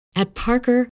At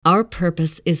Parker, our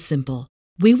purpose is simple.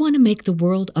 We want to make the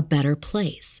world a better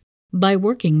place by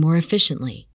working more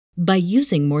efficiently, by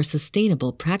using more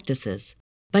sustainable practices,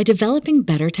 by developing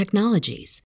better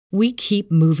technologies. We keep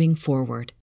moving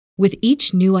forward. With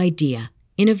each new idea,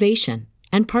 innovation,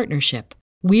 and partnership,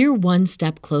 we're one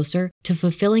step closer to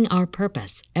fulfilling our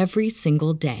purpose every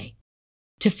single day.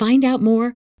 To find out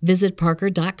more, visit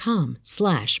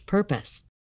parker.com/purpose.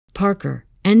 Parker,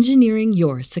 engineering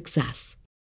your success.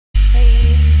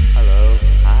 Hey. Hello.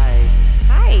 Hi.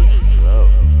 Hi. Hello.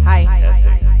 Hi.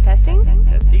 Testing. Testing?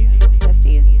 Testies.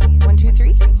 Testies? 1, 2,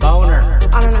 3? Boner.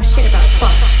 I don't know shit about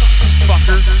fuck.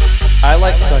 Fucker. I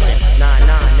like sucking. Nah,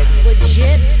 nigga.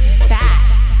 Legit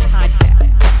bad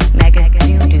podcast. Mega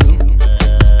doo-doo.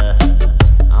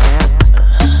 Oh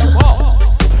yeah. Whoa.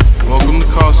 Welcome to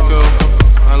Costco.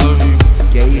 I love you.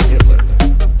 Gay Hitler.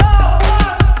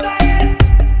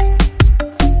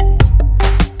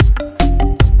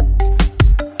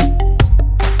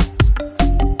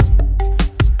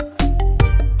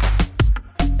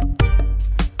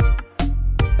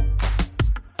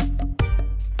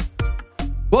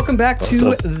 Welcome back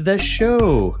to the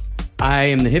show. I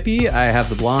am the hippie. I have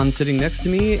the blonde sitting next to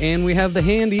me, and we have the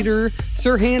hand eater,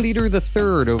 Sir Hand Eater the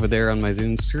Third, over there on my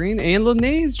Zoom screen. And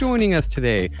Lene's joining us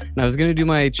today. And I was going to do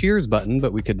my cheers button,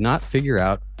 but we could not figure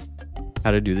out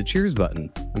how to do the cheers button.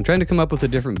 I'm trying to come up with a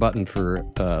different button for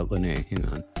Lene. Hang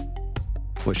on.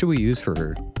 What should we use for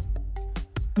her?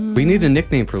 We need a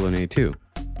nickname for Lene too.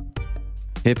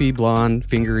 Hippie, blonde,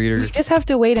 finger eater. We just have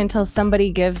to wait until somebody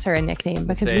gives her a nickname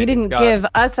because we didn't give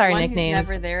us our One nicknames. who's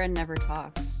never there and never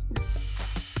talks.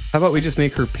 How about we just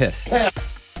make her piss?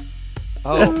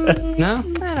 Oh. No?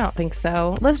 I don't think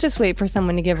so. Let's just wait for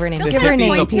someone to give her a name. Just Give her a point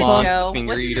name, to people. Joe. Finger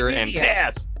What's your eater and studio?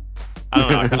 piss. I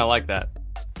don't know. I kind of like that.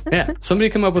 Yeah,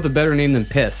 somebody come up with a better name than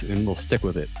piss, and we'll stick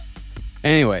with it.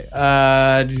 Anyway,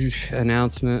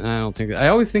 announcement. I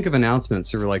always think of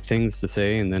announcements or like things to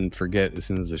say and then forget as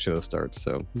soon as the show starts.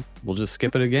 So we'll just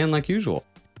skip it again like usual.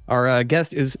 Our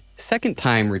guest is second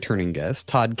time returning guest,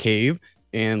 Todd Cave.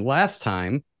 And last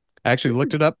time, I actually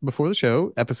looked it up before the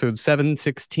show, episode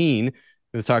 716. It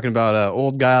was talking about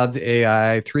old gods,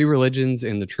 AI, three religions,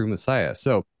 and the true Messiah.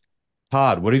 So,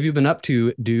 Todd, what have you been up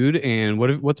to, dude? And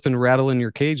what's been rattling your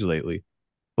cage lately?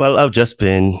 Well, I've just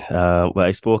been,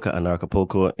 I spoke at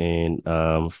Acapulco in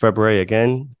February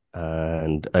again,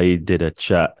 and I did a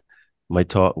chat. My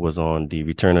talk was on the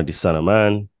return of the Son of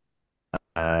Man,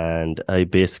 and I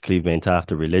basically went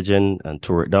after religion and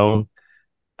tore it down.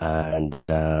 And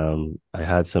I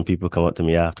had some people come up to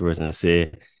me afterwards and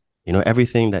say, you know,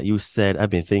 everything that you said,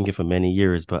 I've been thinking for many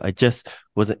years, but I just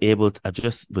was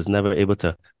never able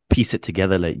to piece it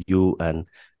together like you and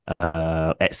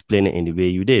explain it in the way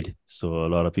you did. So a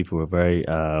lot of people were very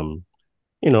kind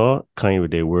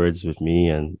with their words with me,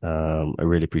 and I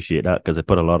really appreciate that because I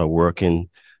put a lot of work into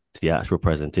the actual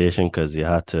presentation because you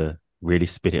had to really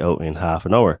spit it out in half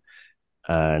an hour,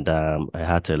 and I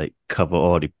had to like cover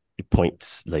all the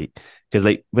points, like because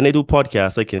like when I do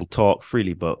podcasts I can talk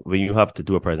freely, but when you have to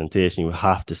do a presentation you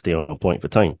have to stay on point for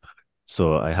time.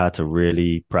 So I had to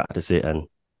really practice it and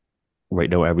write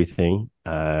down everything,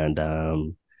 and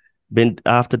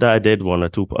after that, I did one or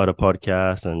two other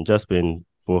podcasts and just been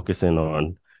focusing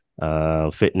on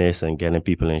fitness and getting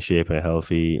people in shape and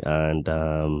healthy, and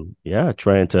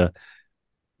trying to,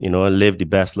 live the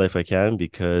best life I can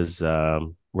because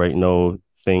right now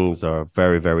things are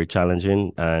very, very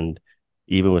challenging, and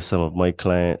even with some of my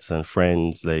clients and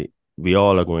friends, like we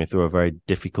all are going through a very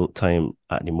difficult time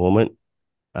at the moment,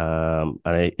 and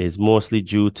it is mostly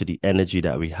due to the energy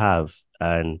that we have,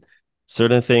 and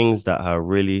certain things that have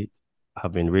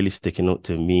been really sticking out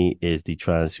to me is the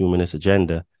transhumanist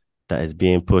agenda that is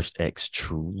being pushed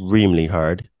extremely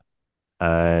hard.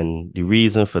 And the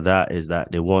reason for that is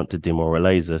that they want to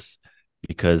demoralize us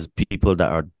because people that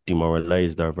are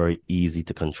demoralized are very easy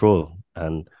to control.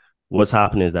 And what's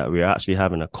happening is that we're actually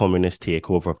having a communist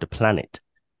takeover of the planet,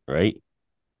 right?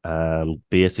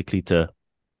 Basically to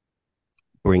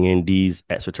bring in these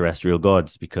extraterrestrial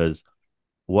gods, because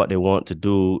what they want to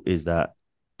do is that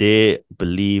they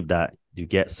believe that you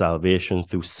get salvation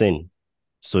through sin.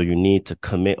 So you need to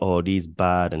commit all these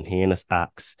bad and heinous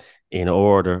acts in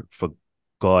order for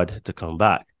God to come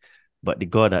back. But the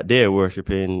God that they're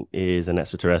worshiping is an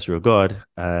extraterrestrial God,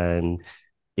 and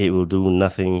it will do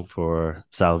nothing for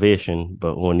salvation,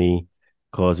 but only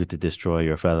cause you to destroy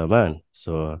your fellow man.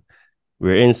 So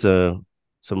we're in some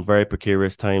very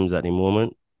precarious times at the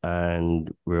moment, and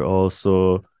we're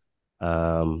also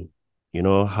having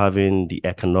the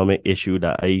economic issue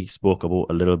that I spoke about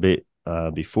a little bit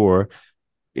before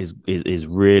is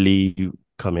really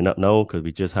coming up now, because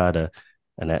we just had a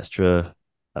an extra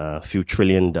few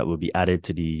trillion that will be added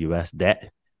to the US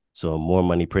debt. So more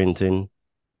money printing.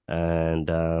 And,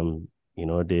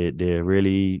 they're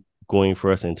really going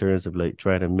for us in terms of like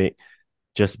trying to make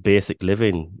just basic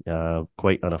living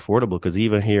quite unaffordable. Because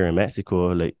even here in Mexico,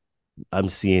 like I'm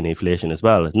seeing inflation as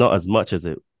well. It's not as much as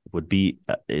it would be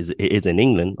it is in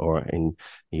England or in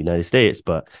the United States,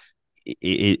 but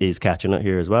it is catching up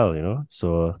here as well.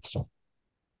 So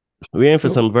we're in for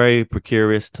some very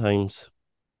precarious times.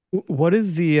 What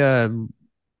is the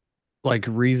like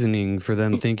reasoning for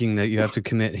them thinking that you have to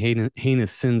commit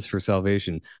heinous sins for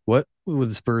salvation? What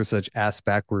would spur such ass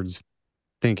backwards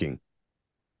thinking?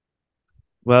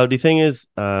 Well, the thing is,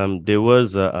 there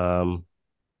was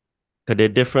because they're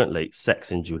different like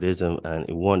sects in Judaism, and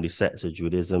in one of the sects of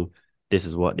Judaism, this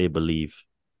is what they believe,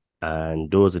 and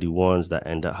those are the ones that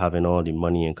end up having all the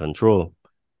money and control.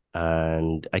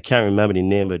 And I can't remember the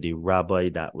name of the rabbi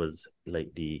that was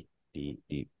like the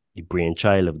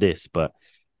brainchild of this, but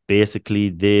basically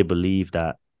they believe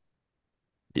that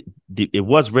it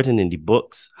was written in the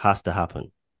books has to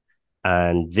happen,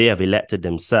 and they have elected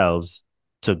themselves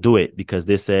to do it because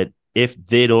they said if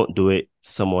they don't do it,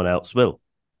 someone else will.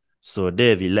 So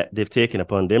they've taken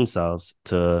upon themselves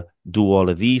to do all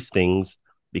of these things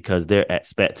because they're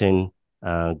expecting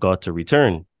God to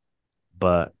return.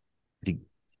 But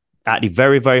at the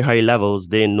very, very high levels,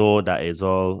 they know that it's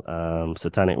all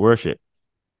satanic worship.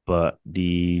 But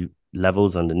the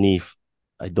levels underneath,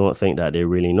 I don't think that they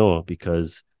really know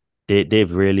because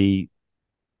they've really,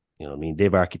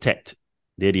 they've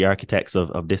they're the architects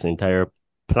of this entire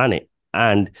planet.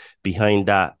 And behind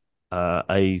that,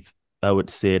 I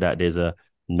would say that there's a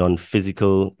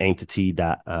non-physical entity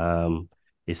that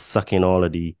is sucking all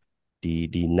of the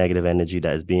negative energy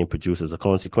that is being produced as a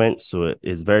consequence. So it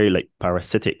is very like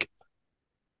parasitic.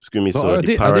 Excuse me. Well,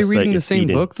 So are they reading the same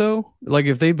feeding. book though? Like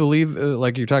if they believe,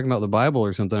 like you're talking about the Bible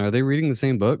or something, are they reading the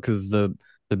same book? Because the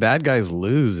bad guys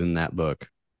lose in that book.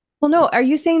 Well, no. Are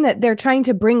you saying that they're trying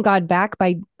to bring God back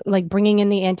by like bringing in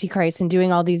the Antichrist and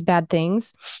doing all these bad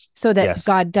things so that Yes.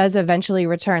 God does eventually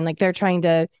return? Like they're trying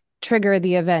to trigger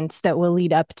the events that will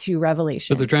lead up to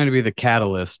Revelation. So they're trying to be the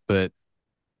catalyst, but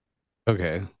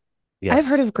okay. Yes. I've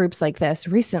heard of groups like this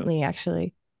recently,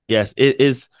 actually. Yes, it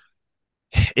is.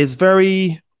 It's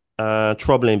very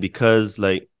troubling because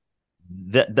like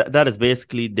that is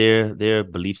basically their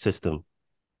belief system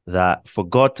that for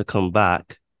God to come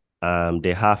back,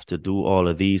 they have to do all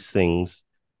of these things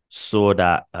so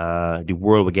that the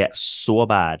world will get so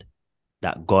bad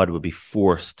that God will be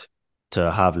forced to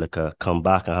have like a come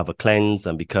back and have a cleanse.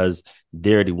 And because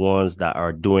they're the ones that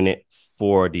are doing it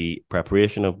for the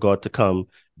preparation of God to come,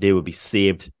 they will be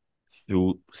saved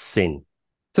through sin.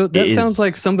 So that sounds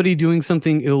like somebody doing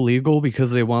something illegal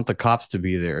because they want the cops to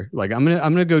be there. Like I'm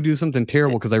gonna go do something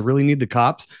terrible because I really need the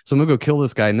cops. So I'm gonna go kill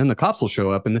this guy, and then the cops will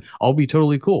show up, and I'll be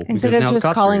totally cool. Instead of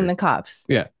just calling the cops.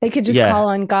 Yeah, they could just call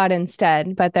on God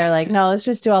instead. But they're like, no, let's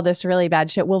just do all this really bad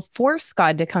shit. We'll force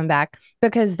God to come back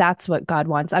because that's what God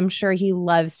wants. I'm sure He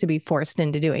loves to be forced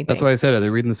into doing things. That's why I said, are they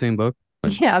reading the same book?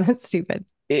 Yeah, that's stupid.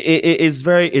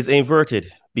 It's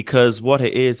inverted because what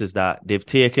it is that they've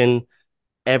taken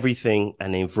everything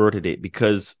and inverted it.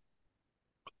 Because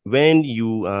when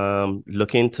you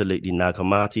look into like the Nag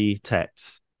Hammadi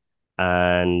texts,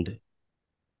 and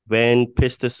when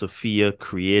Pistis Sophia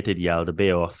created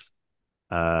Yaldabaoth,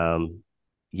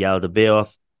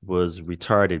 Yaldabaoth was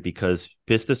retarded because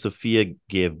Pistis Sophia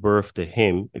gave birth to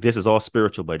him. This is all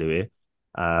spiritual, by the way,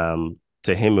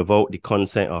 to him without the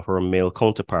consent of her male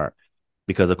counterpart.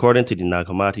 Because according to the Nag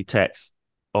Hammadi text,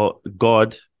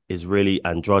 God is really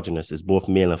androgynous. It's both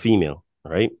male and female,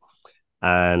 right?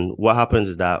 And what happens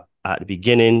is that at the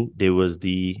beginning there was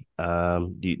the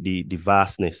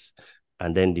vastness,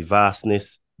 and then the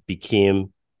vastness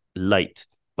became light.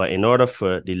 But in order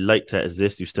for the light to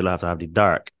exist, you still have to have the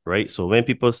dark, right? So when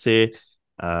people say,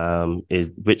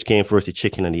 "Is which came first, the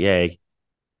chicken and the egg?"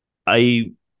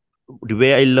 The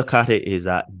way I look at it is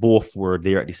that both were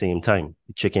there at the same time,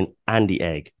 the chicken and the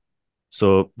egg.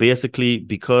 So basically,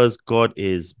 because God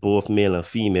is both male and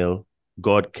female,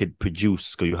 God could produce.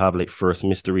 So you have like first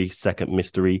mystery, second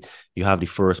mystery. You have the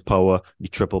first power, the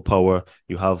triple power.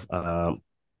 You have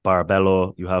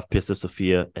Barbello. You have Pistis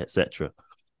Sophia, etc.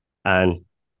 And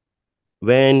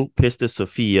when Pistis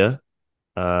Sophia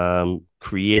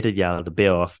created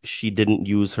Yaldabaoth, she didn't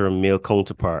use her male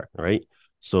counterpart, right?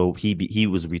 So he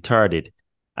was retarded,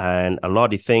 and a lot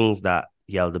of the things that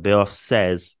Yaldabaoth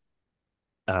says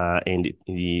in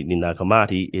the Nag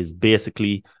Hammadi is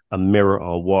basically a mirror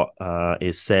on what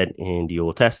is said in the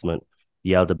Old Testament.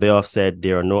 Yaldabaoth said,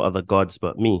 "There are no other gods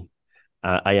but me."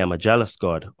 I am a jealous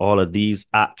God. All of these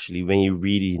actually, when you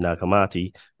read the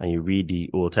Nagamati and you read the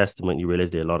Old Testament, you realize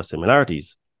there are a lot of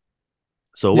similarities.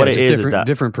 So what it just is that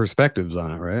different perspectives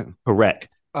on it, right? correct.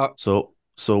 So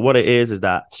what it is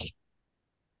that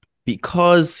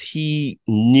because he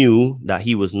knew that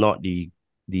he was not the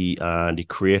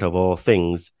creator of all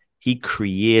things, he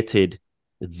created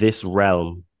this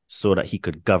realm so that he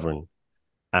could govern,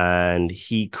 and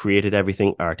he created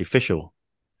everything artificial.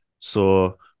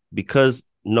 So because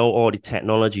now all the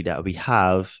technology that we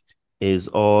have is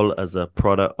all as a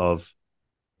product of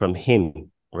from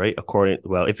him, right?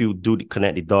 If you do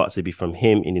connect the dots, it'd be from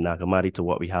him in the Nagamati to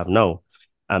what we have now.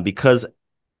 And because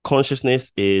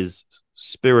consciousness is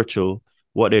spiritual,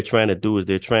 what they're trying to do is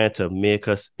they're trying to make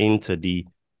us into the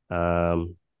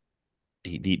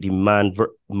man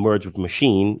merge with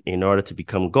machine in order to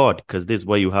become God. Because this is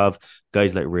why you have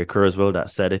guys like Ray Kurzweil that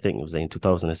said, I think it was in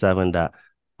 2007, that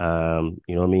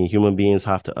human beings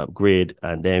have to upgrade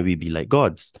and then we be like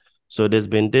gods. So there's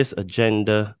been this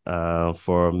agenda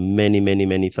for many, many,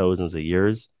 many thousands of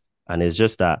years. And it's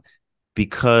just that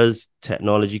because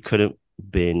technology couldn't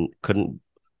be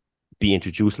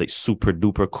introduced like super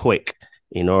duper quick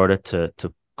in order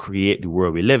to create the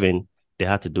world we live in, they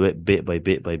had to do it bit by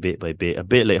bit by bit by bit. A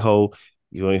bit like how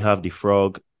you have the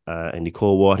frog in the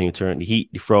cold water and you turn the heat.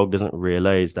 The frog doesn't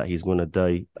realize that he's going to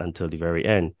die until the very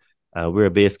end. We're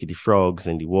basically the frogs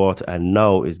in the water, and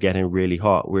now it's getting really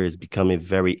hot, where it's becoming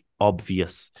very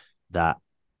obvious that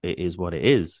it is what it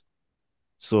is.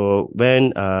 So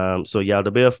when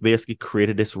Yaldabaoth basically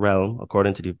created this realm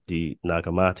according to the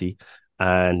Nagamati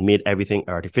and made everything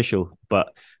artificial.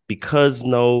 But because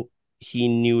now he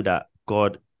knew that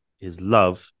God is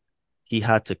love, he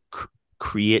had to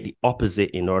create the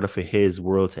opposite in order for his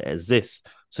world to exist.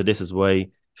 So this is why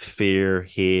fear,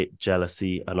 hate,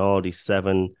 jealousy, and all these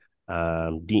seven I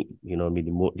think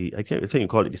you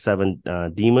call it the seven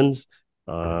demons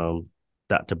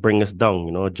that to bring us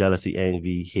down, jealousy,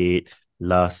 envy, hate,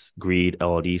 lust, greed,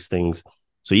 all these things.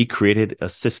 So he created a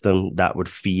system that would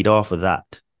feed off of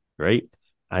that, right?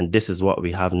 And this is what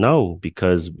we have now,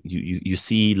 because you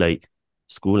see like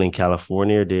school in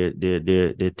California,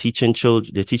 they're teaching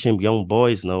children, they're teaching young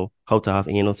boys now how to have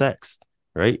anal sex,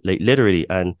 right? Like literally.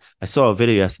 And I saw a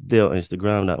video yesterday on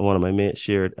Instagram that one of my mates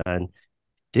shared, and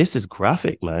this is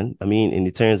graphic, man. I mean, in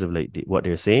the terms of like what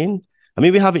they're saying. I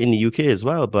mean, we have it in the UK as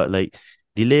well, but like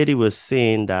the lady was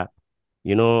saying that,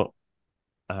 you don't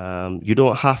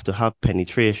have to have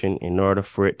penetration in order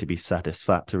for it to be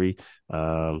satisfying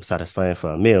for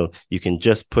a male. You can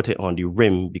just put it on the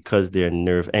rim because there are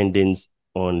nerve endings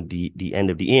on the end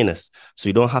of the anus. So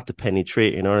you don't have to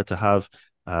penetrate in order to have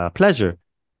pleasure.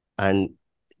 And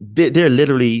they're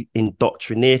literally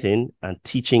indoctrinating and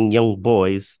teaching young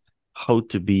boys how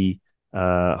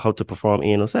to perform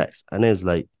anal sex. And it's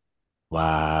like,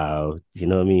 wow, you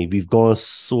know what I mean? We've gone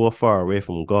so far away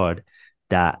from God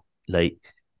that like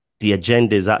the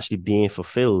agenda is actually being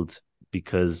fulfilled,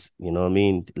 because, you know what I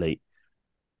mean? Like,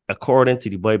 according to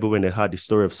the Bible, when they had the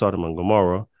story of Sodom and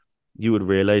Gomorrah, you would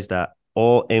realize that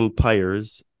all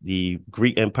empires, the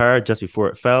Greek Empire, just before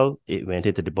it fell, it went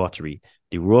into debauchery.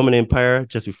 The Roman Empire,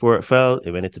 just before it fell,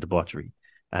 it went into debauchery.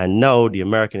 And now the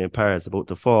American Empire is about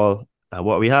to fall. And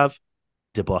what we have?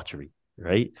 Debauchery,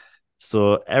 right?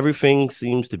 So everything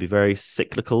seems to be very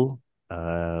cyclical. We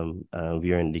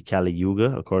are in the Kali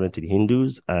Yuga, according to the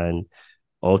Hindus, and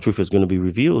all truth is going to be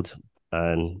revealed.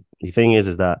 And the thing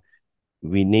is that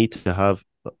we need to have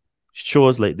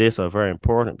shows like this are very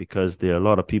important, because there are a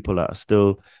lot of people that are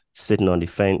still sitting on the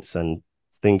fence and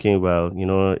thinking, well,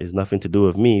 it's nothing to do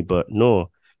with me. But no,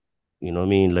 you know what I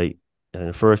mean? Like,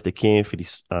 first they came for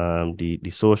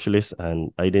the socialists,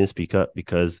 and I didn't speak up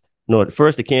because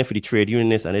first they came for the trade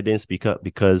unionists, and I didn't speak up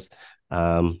because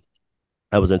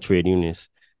I was a trade unionist.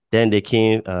 Then they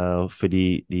came for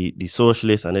the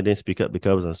socialists, and I didn't speak up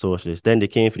because I was a socialist. Then they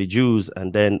came for the Jews,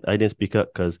 and then I didn't speak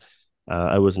up because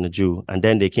I wasn't a Jew. And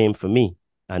then they came for me,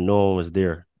 and no one was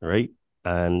there, right?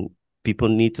 And people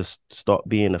need to stop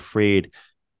being afraid.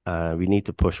 We need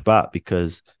to push back,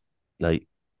 because like,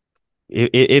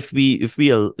 if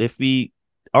we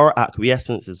our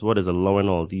acquiescence is what is allowing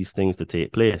all these things to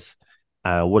take place.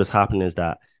 What is happening is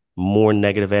that more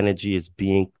negative energy is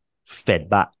being fed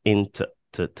back into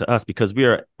us, because we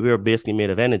are basically made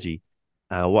of energy.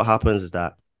 What happens is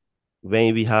that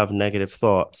when we have negative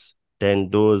thoughts, then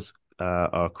those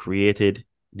are created.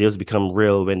 Those become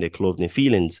real when they're clothed in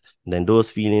feelings, and then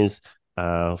those feelings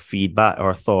feed back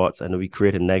our thoughts, and then we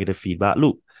create a negative feedback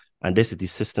loop. And this is the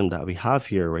system that we have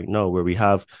here right now, where we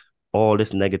have all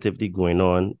this negativity going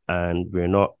on, and we're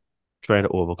not trying to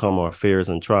overcome our fears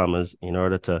and traumas in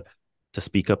order to to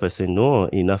speak up and say, no,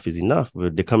 enough is enough.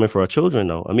 They're coming for our children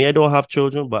now. I mean, I don't have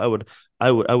children, but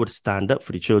I would stand up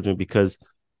for the children because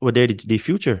well, they're the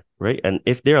future, right? And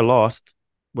if they're lost,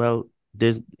 well,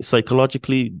 there's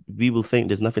psychologically we will think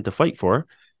there's nothing to fight for,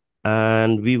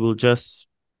 and we will just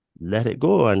let it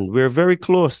go. And we're very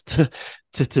close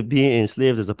to being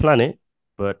enslaved as a planet.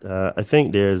 But I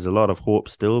think there's a lot of hope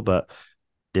still, but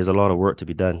there's a lot of work to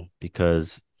be done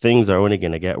because things are only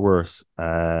going to get worse.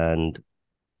 And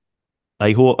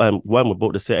I hope what I'm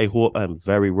about to say, I hope I'm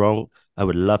very wrong. I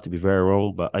would love to be very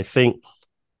wrong, but I think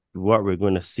what we're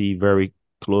going to see very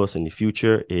close in the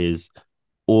future is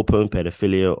open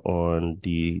pedophilia on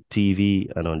the TV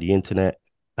and on the internet,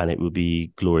 and it will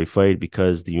be glorified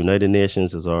because the United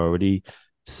Nations has already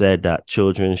said that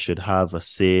children should have a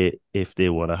say if they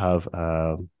want to have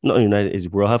not United is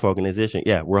World Health Organization.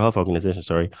 Yeah, World Health Organization,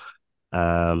 sorry.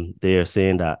 They are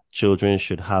saying that children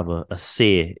should have a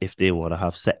say if they want to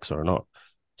have sex or not.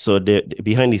 So they're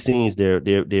behind the scenes,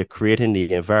 they're creating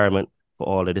the environment for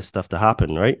all of this stuff to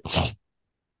happen, right?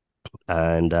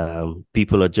 And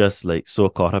people are just like so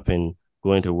caught up in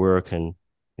going to work and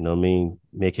you know what I mean,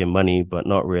 making money, but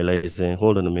not realizing,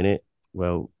 hold on a minute.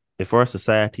 Well, if our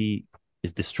society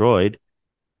is destroyed,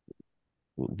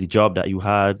 the job that you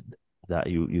had that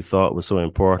you thought was so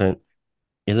important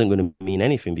isn't going to mean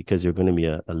anything because you're going to be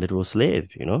a literal slave,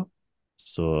 you know?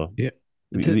 So Yeah.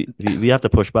 we have to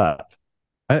push back.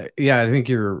 I think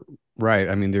you're right.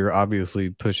 I mean, they're obviously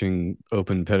pushing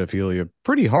open pedophilia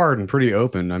pretty hard and pretty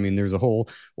open. I mean, there's a whole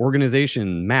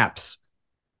organization, MAPS,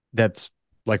 that's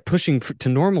like pushing to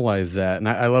normalize that. And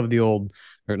I love the old,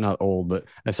 or not old, but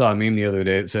I saw a meme the other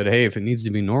day that said, hey, if it needs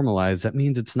to be normalized, that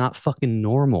means it's not fucking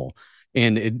normal.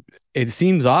 And it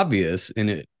seems obvious,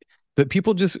 but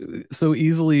people just so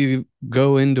easily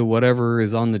go into whatever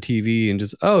is on the TV and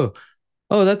just, oh,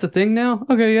 that's a thing now?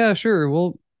 Okay, yeah, sure.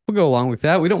 We'll go along with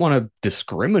that. We don't want to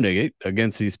discriminate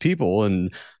against these people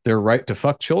and their right to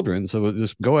fuck children. So we'll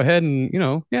just go ahead and,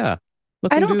 yeah.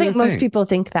 I don't think most people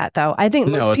think that, though. I think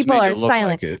most people are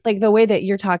silent. Like the way that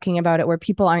you're talking about it, where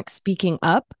people aren't speaking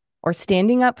up or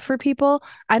standing up for people.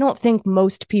 I don't think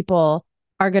most people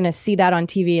are going to see that on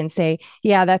TV and say,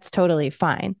 yeah, that's totally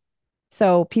fine.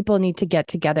 So people need to get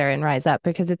together and rise up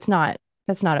because that's not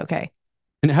okay.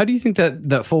 And how do you think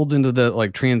that folds into the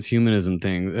like transhumanism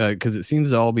thing? Because it seems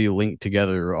to all be linked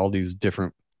together, all these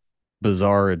different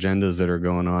bizarre agendas that are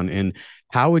going on. And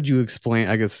how would you explain,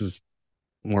 I guess this is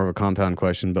more of a compound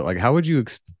question, but like, how would you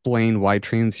explain why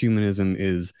transhumanism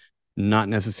is not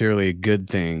necessarily a good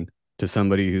thing to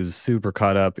somebody who's super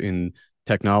caught up in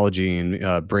technology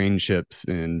and brain chips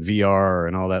and VR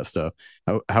and all that stuff?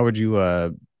 How would you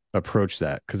approach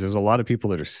that? Because there's a lot of people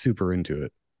that are super into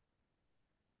it.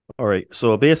 All right.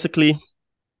 So basically,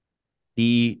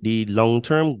 the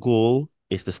long-term goal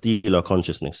is to steal our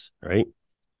consciousness, right?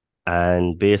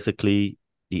 And basically,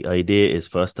 the idea is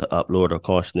for us to upload our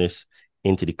consciousness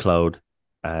into the cloud,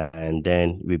 and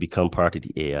then we become part of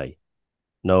the AI.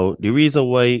 Now, the reason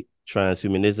why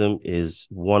transhumanism is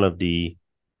one of the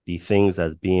things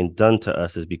that's being done to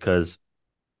us is because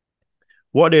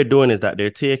what they're doing is that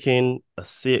they're taking a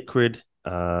sacred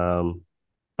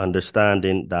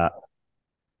understanding that,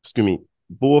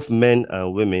 both men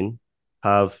and women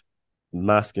have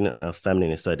masculine and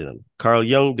feminine inside of them. Carl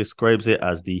Jung describes it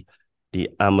as the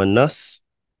aminus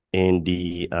in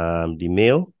the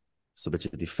male, so which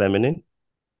is the feminine,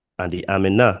 and the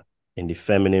amina in the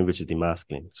feminine, which is the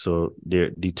masculine. So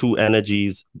the two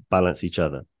energies balance each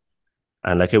other.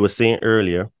 And like I was saying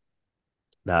earlier,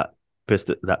 that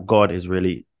God is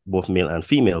really both male and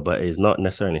female, but it's not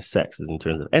necessarily sex, it's in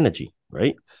terms of energy,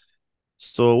 right?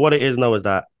 So what it is now is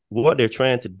that what they're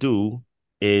trying to do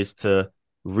is to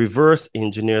reverse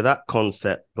engineer that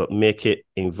concept, but make it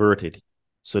inverted.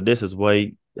 So this is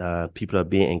why people are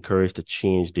being encouraged to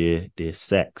change their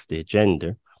sex, their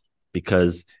gender,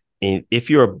 because if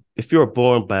you're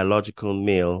born biological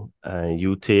male and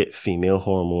you take female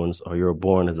hormones, or you're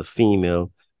born as a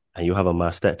female and you have a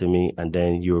mastectomy and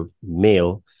then you're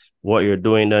male, what you're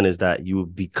doing then is that you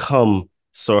become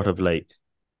sort of like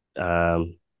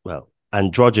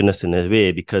androgynous in a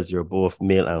way, because you're both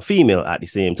male and female at the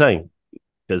same time.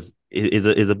 Because it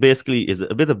is a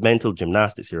bit of mental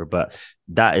gymnastics here, but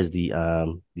that is the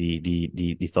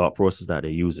thought process that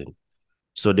they're using.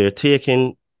 So they're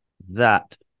taking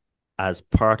that as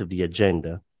part of the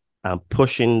agenda and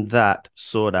pushing that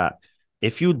so that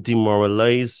if you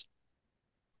demoralize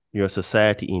your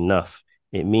society enough,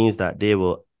 it means that they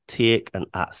will take and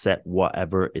accept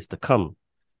whatever is to come.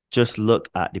 Just look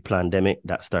at the pandemic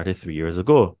that started 3 years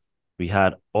ago. We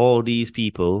had all these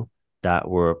people that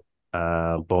were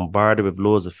bombarded with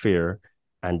loads of fear,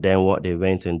 And then what they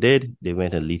went and did, they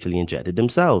went and lethally injected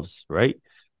themselves, right?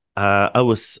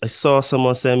 I saw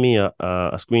someone send me a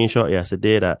screenshot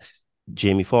yesterday that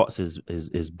Jamie Foxx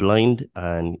is blind,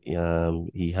 and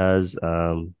he had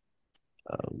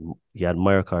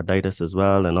myocarditis as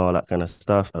well and all that kind of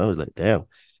stuff. And I was like, damn.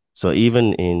 So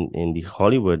even in the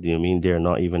Hollywood, you know, I mean, they're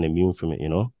not even immune from it, you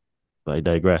know. But I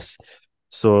digress.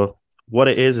 So what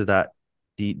it is that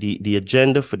the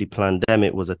agenda for the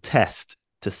pandemic was a test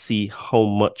to see how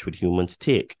much would humans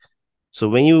take. So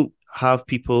when you have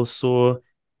people so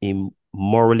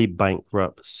morally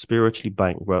bankrupt, spiritually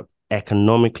bankrupt,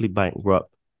 economically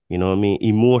bankrupt, you know what I mean,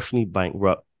 emotionally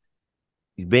bankrupt,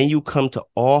 when you come to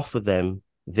offer them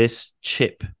this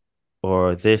chip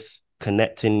or this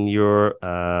connecting your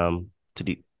to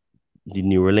the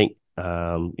Neuralink,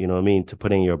 you know what I mean, to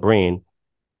put in your brain,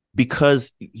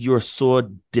 because you're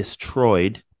so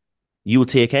destroyed, you'll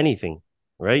take anything,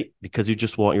 right? Because you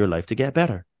just want your life to get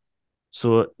better.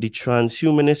 So the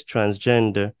transhumanist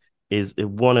transgender is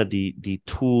one of the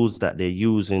tools that they're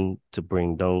using to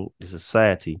bring down the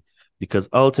society, because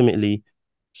ultimately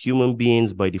human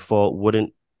beings by default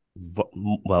wouldn't,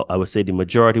 well, I would say the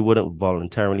majority wouldn't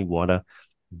voluntarily want to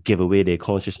give away their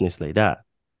consciousness like that.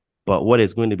 But what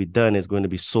is going to be done is going to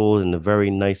be sold in a very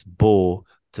nice bowl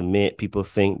to make people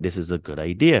think this is a good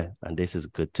idea and this is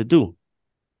good to do.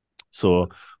 So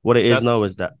what it is now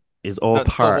is that is all that's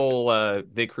part. The whole,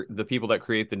 the people that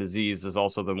create the disease is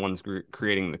also the ones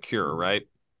creating the cure, right?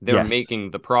 They're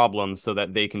making the problem so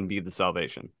that they can be the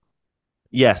salvation.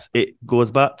 Yes, it goes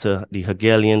back to the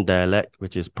Hegelian dialect,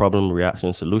 which is problem,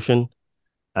 reaction, solution.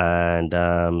 And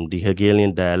the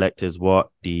Hegelian dialect is what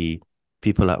the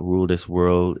people that rule this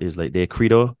world is like their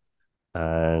credo.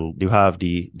 And you have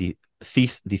the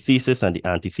thesis and the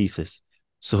antithesis.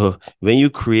 So when you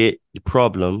create the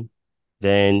problem,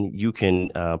 then you can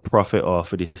profit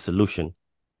off of the solution.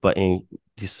 But in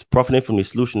this profiting from the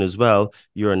solution as well,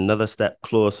 you're another step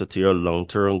closer to your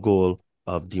long-term goal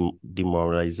of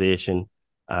demoralization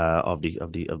of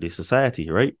the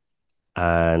society, right?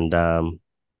 And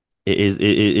it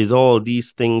is all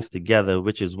these things together,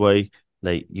 which is why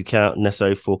like you can't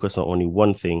necessarily focus on only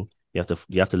one thing. You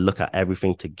have to look at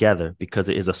everything together, because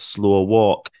it is a slow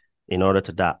walk in order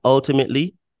to that.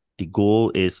 Ultimately, the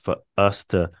goal is for us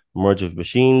to merge with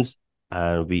machines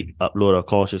and we upload our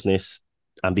consciousness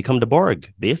and become the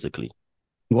Borg, basically.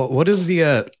 What does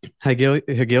the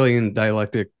Hegelian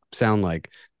dialectic sound like?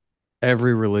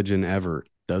 Every religion ever,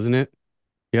 doesn't it?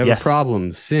 You have a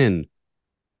problem, sin.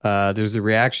 There's a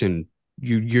reaction.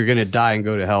 You're gonna die and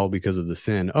go to hell because of the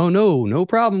sin. Oh no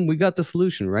problem. We got the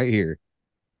solution right here.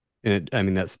 And I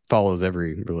mean that follows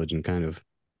every religion, kind of.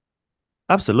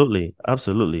 Absolutely.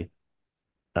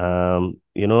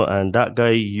 You know, and that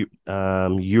guy,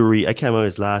 Yuri, I can't remember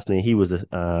his last name. He was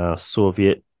a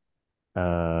Soviet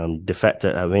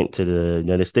defector that went to the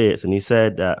United States, and he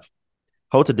said that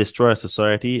how to destroy a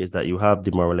society is that you have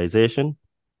demoralization,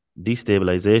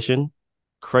 destabilization,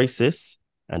 crisis,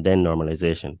 and then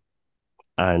normalization.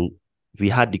 And we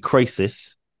had the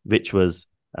crisis, which was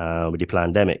with the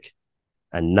pandemic,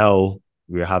 and now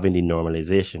we're having the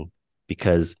normalization,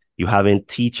 because you're having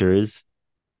teachers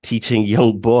teaching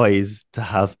young boys to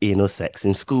have anal sex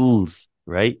in schools,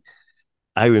 right?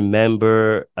 I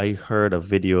remember I heard a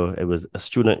video. It was a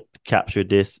student captured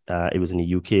this. It was in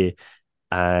the UK,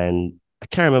 and I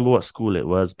can't remember what school it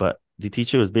was, but the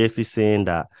teacher was basically saying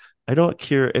that I don't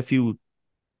care if you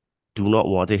do not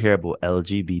want to hear about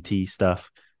LGBT stuff,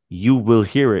 you will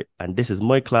hear it. And this is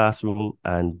my classroom,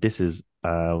 and this is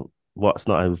what's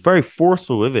not. I'm very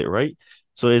forceful with it, right?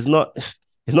 So it's not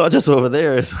just over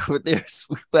there, it's over there as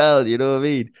well, you know what I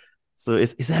mean? So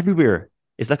it's everywhere.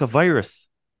 It's like a virus,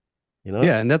 you know?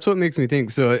 Yeah, and that's what makes me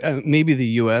think. So maybe the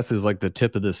US is like the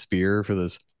tip of the spear for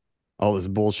all this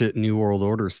bullshit New World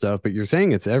Order stuff, but you're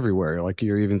saying it's everywhere. Like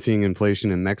you're even seeing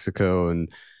inflation in Mexico.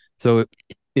 And so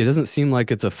it doesn't seem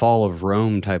like it's a fall of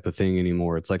Rome type of thing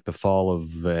anymore. It's like the fall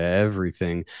of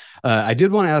everything. I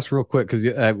did want to ask real quick, because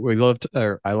I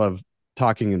love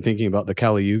talking and thinking about the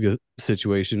Kali Yuga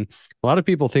situation. A lot of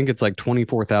people think it's like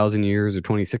 24,000 years or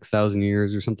 26,000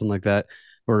 years or something like that,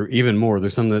 or even more.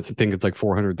 There's some that think it's like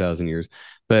 400,000 years.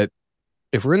 But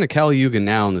if we're in the Kali Yuga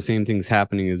now and the same thing's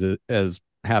happening as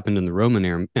happened in the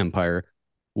Roman Empire,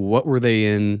 what were they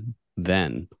in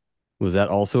then? Was that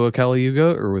also a Kali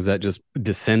Yuga, or was that just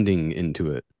descending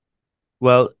into it?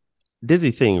 Well, this is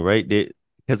the thing, right?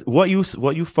 Because what you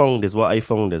found is what I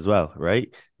found as well, right?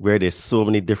 Where there's so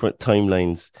many different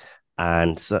timelines,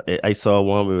 and so I saw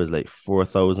one where it was like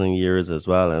 4,000 years as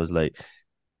well. And I was like,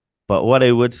 but what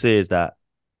I would say is that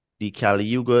the Kali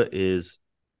Yuga is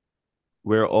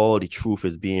where all the truth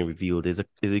is being revealed is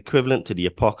equivalent to the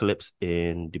apocalypse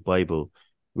in the Bible,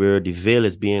 where the veil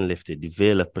is being lifted, the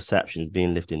veil of perception is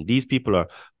being lifted. These people are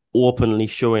openly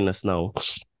showing us now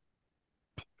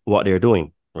what they're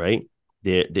doing, right?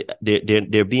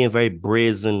 They're being very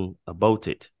brazen about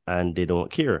it, and they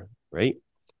don't care, right?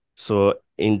 So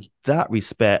in that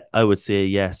respect, I would say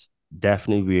yes,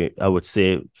 definitely. I would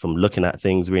say from looking at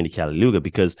things, we're in the Caliluga,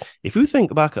 because if you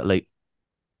think back at like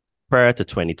prior to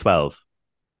 2012,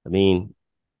 I mean,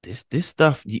 this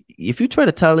stuff. If you try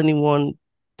to tell anyone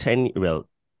 13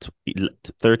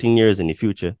 years in the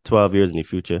future, 12 years in the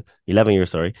future, 11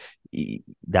 years, sorry,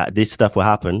 that this stuff will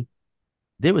happen,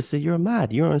 they would say you're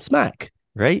mad, you're on smack,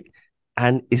 right?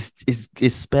 And it's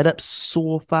sped up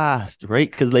so fast, right?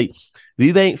 Because like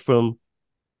we went from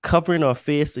covering our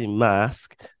face in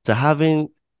mask to having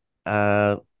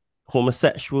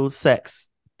homosexual sex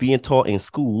being taught in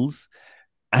schools,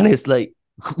 and it's like,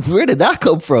 where did that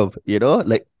come from?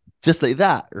 Like just like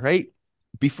that, right?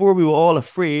 Before we were all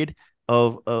afraid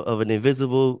of an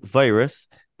invisible virus,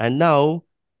 and now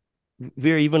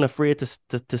we're even afraid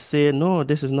to say no,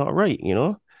 this is not right.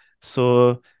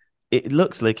 So it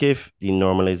looks like if the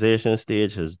normalization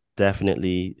stage has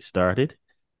definitely started,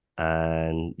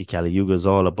 and the Kali Yuga is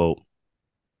all about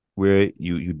where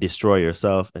you destroy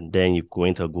yourself and then you go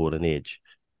into a golden age.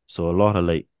 So a lot of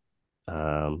like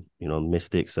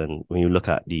mystics, and when you look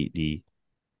at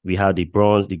we have the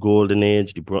bronze, the golden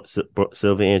age, the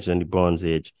silver age, and the bronze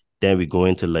age. Then we go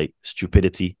into like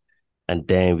stupidity, and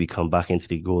then we come back into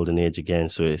the golden age again.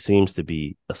 So it seems to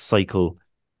be a cycle.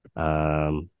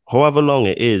 However long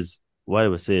it is, what I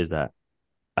would say is that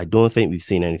I don't think we've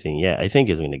seen anything yet. I think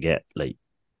it's going to get like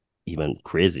even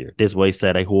crazier. This is why I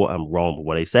said I hope I'm wrong, but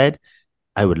what I said,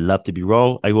 I would love to be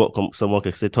wrong. I hope someone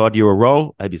could say, Todd, you were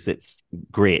wrong. I'd be saying,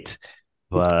 great.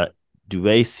 But do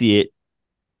I see it?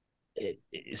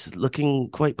 It's looking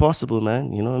quite possible,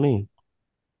 man. You know what I mean?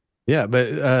 Yeah,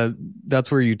 but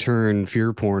that's where you turn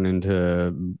fear porn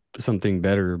into something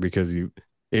better, because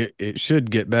it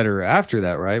should get better after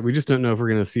that, right? We just don't know if we're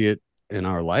going to see it in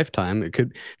our lifetime. It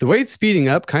could, the way it's speeding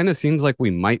up kind of seems like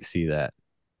we might see that.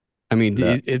 I mean,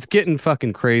 it's getting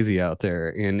fucking crazy out there,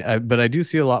 and but I do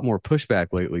see a lot more pushback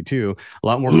lately too. A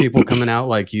lot more people coming out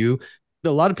like you. A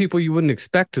lot of people you wouldn't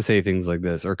expect to say things like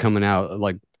this are coming out,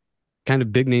 like kind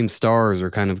of big name stars,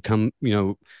 or kind of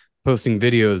posting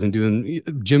videos and doing.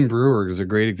 Jim Brewer is a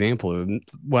great example of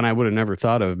one I would have never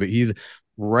thought of, but he's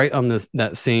right on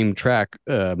that same track,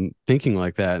 thinking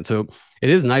like that. And so it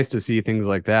is nice to see things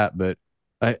like that, but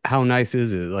how nice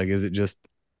is it? Like, is it just,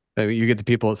 I mean, you get the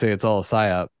people that say it's all a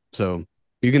psyop, so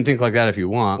you can think like that if you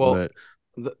want. Well, but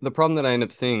the problem that I end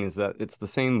up seeing is that it's the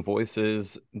same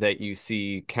voices that you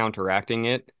see counteracting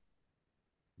it,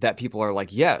 that people are like,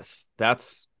 yes,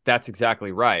 that's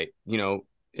exactly right.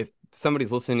 If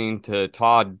somebody's listening to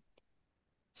Todd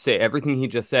say everything he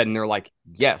just said and they're like,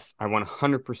 yes, I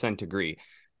 100% agree.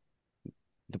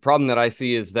 The problem that I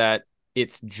see is that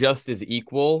it's just as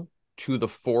equal to the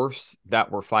force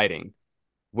that we're fighting,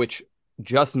 which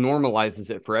just normalizes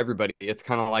it for everybody. It's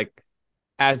kind of like,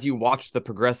 as you watch the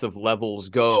progressive levels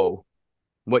go,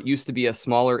 what used to be a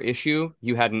smaller issue,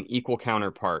 you had an equal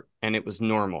counterpart, and it was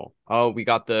normal. Oh, we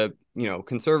got the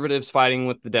conservatives fighting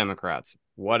with the Democrats,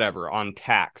 whatever, on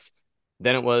tax.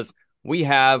 Then it was, we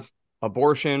have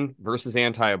abortion versus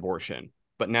anti-abortion.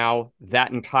 But now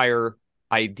that entire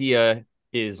idea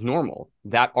is normal.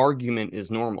 That argument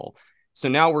is normal. So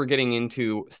now we're getting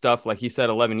into stuff, like he said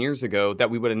 11 years ago, that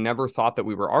we would have never thought that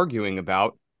we were arguing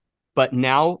about. But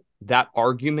now that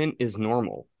argument is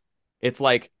normal. It's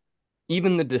like,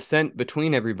 even the dissent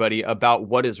between everybody about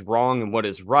what is wrong and what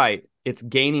is right, it's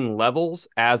gaining levels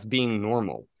as being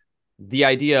normal. The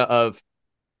idea of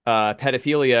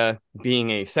pedophilia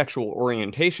being a sexual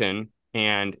orientation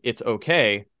and it's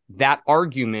okay, that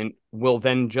argument will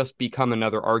then just become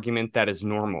another argument that is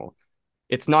normal.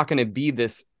 It's not going to be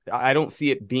this, I don't see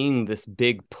it being this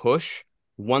big push.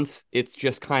 Once it's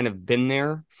just kind of been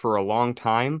there for a long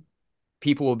time,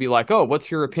 people will be like, oh,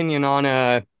 what's your opinion on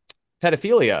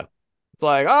pedophilia? It's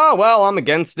like, oh, well, I'm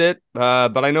against it.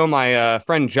 But I know my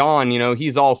friend John,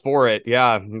 he's all for it.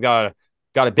 Yeah, he got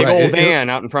a big old van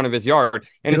out in front of his yard.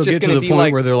 And it's just going to be point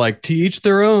like, where they're like, to each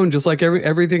their own, just like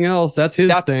everything else. That's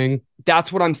his thing.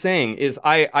 That's what I'm saying, is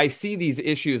I see these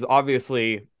issues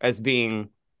obviously as being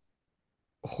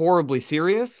horribly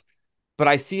serious, but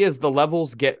I see as the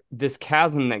levels get, this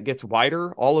chasm that gets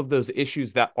wider, all of those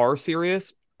issues that are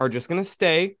serious are just going to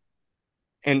stay.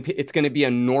 And it's going to be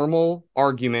a normal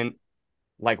argument,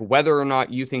 like whether or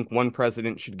not you think one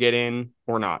president should get in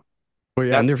or not. Well,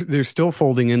 yeah, and they're still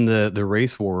folding in the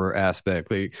race war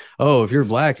aspect. Like, oh, if you're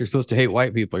black, you're supposed to hate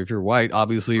white people. If you're white,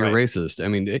 obviously you're racist. I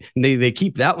mean, they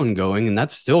keep that one going, and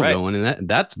that's still going, and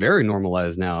that's very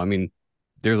normalized now. I mean,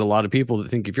 there's a lot of people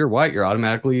that think if you're white, you're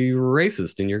automatically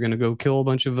racist, and you're going to go kill a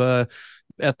bunch of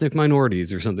ethnic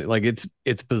minorities or something. Like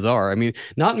it's bizarre. I mean,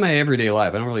 not in my everyday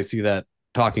life. I don't really see that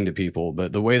talking to people,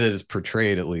 but the way that it's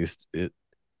portrayed, at least,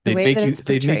 they'd make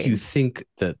you think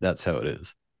that that's how it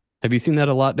is. Have you seen that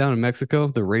a lot down in Mexico,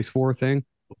 the race war thing?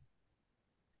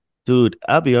 Dude,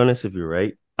 I'll be honest with you,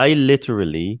 right? I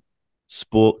literally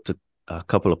spoke to a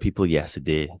couple of people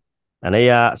yesterday, and I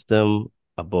asked them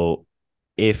about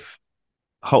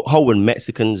how would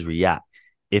Mexicans react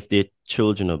if their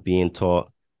children are being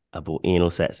taught about anal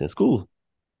sex in school.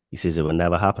 He says it would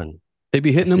never happen. They'd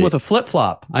be hitting them with a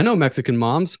flip-flop. I know Mexican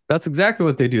moms. That's exactly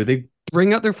what they do. They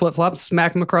bring out their flip-flops,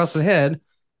 smack them across the head,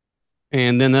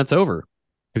 and then that's over.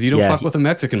 Because you don't fuck with a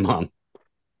Mexican mom.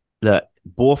 Look,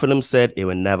 both of them said it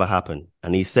would never happen.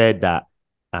 And he said that,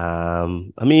 I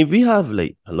mean, we have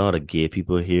like a lot of gay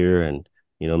people here, and,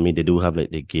 you know, I mean, they do have like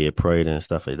the gay pride and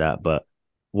stuff like that. But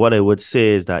what I would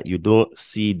say is that you don't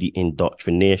see the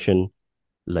indoctrination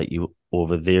like you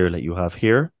over there, like you have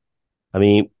here. I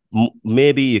mean,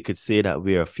 maybe you could say that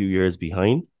we're a few years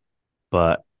behind,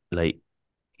 but like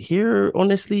here,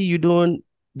 honestly, you're doing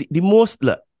the most.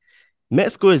 Look,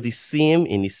 Mexico is the same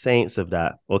in the sense of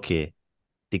that, okay,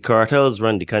 the cartels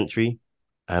run the country,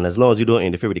 and as long as you don't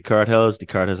interfere with the cartels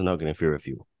are not going to interfere with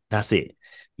you. That's it.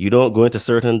 You don't go into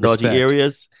certain dodgy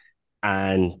areas,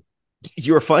 and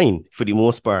you're fine for the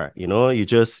most part. You know, you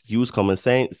just use common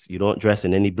sense. You don't dress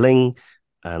in any bling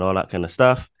and all that kind of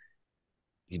stuff.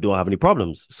 You don't have any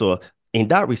problems. So in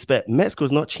that respect,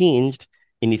 Mexico's not changed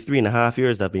in the 3.5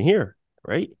 years that I've been here,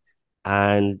 right?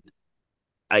 And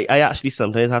I actually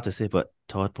sometimes have to say, but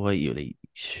Todd, boy,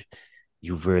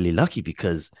 you're really lucky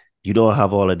because you don't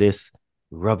have all of this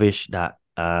rubbish that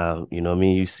you know what I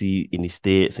mean, you see in the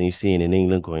States and you see in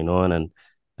England going on, and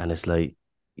it's like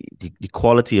the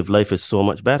quality of life is so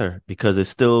much better because it's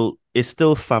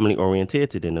still family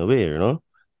orientated in a way, you know.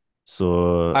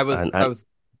 So I was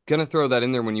gonna throw that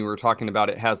in there when you were talking about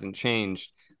it hasn't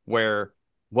changed, where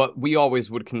what we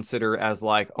always would consider as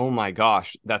like, oh my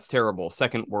gosh, that's terrible,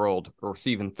 second world or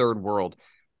even third world.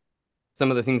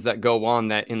 Some of the things that go on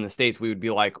that in the States, we would be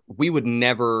like, we would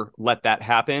never let that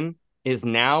happen, is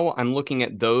now I'm looking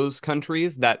at those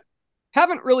countries that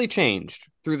haven't really changed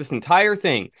through this entire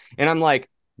thing. And I'm like,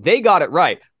 they got it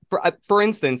right. For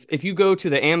instance, if you go to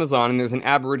the Amazon and there's an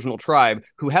Aboriginal tribe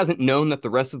who hasn't known that the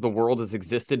rest of the world has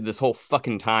existed this whole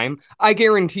fucking time, I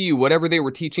guarantee you whatever they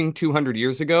were teaching 200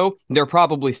 years ago, they're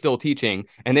probably still teaching,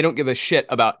 and they don't give a shit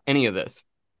about any of this.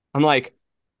 I'm like...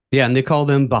 Yeah, and they call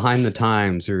them behind the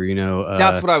times, or, you know...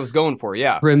 that's what I was going for,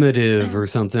 yeah. Primitive or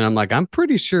something. I'm like, I'm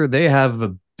pretty sure they have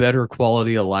a better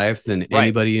quality of life than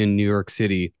anybody in New York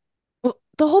City.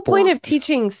 The whole point of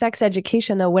teaching sex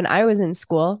education, though, when I was in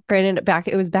school, granted,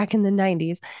 it was back in the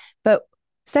 90s, but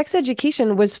sex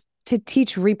education was to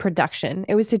teach reproduction.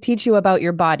 It was to teach you about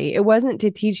your body. It wasn't to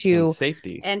teach you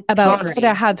safety and about how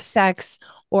to have sex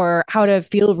or how to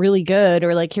feel really good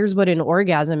or like, here's what an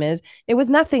orgasm is. It was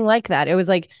nothing like that. It was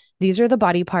like, these are the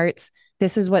body parts.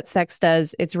 This is what sex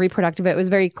does. It's reproductive. It was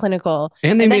very clinical.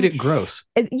 And they made it gross.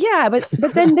 Yeah, but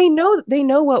then they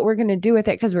know what we're going to do with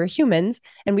it because we're humans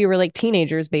and we were like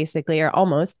teenagers basically, or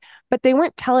almost, but they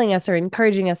weren't telling us or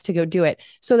encouraging us to go do it.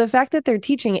 So the fact that they're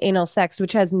teaching anal sex,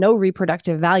 which has no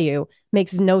reproductive value,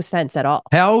 makes no sense at all.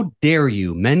 How dare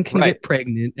you? Men can get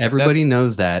pregnant. Everybody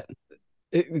knows that.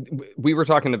 We were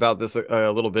talking about this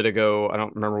a little bit ago. I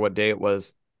don't remember what day it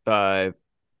was.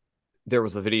 There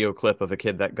was a video clip of a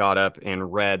kid that got up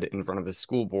and read in front of his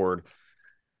school board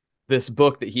this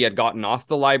book that he had gotten off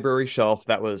the library shelf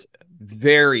that was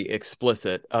very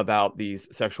explicit about these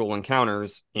sexual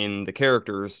encounters in the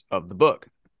characters of the book.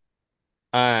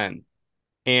 And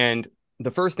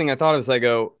the first thing I thought is, I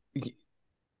go,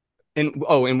 and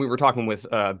we were talking with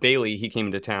Bailey. He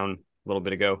came to town a little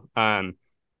bit ago. And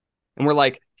we're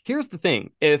like, here's the thing.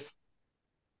 If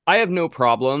I have no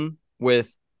problem with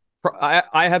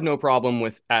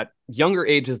at younger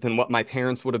ages than what my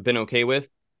parents would have been okay with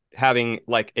having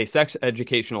like a sex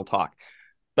educational talk.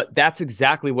 But that's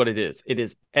exactly what it is. It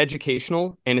is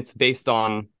educational and it's based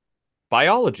on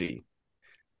biology.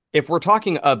 If we're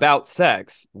talking about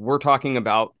sex, we're talking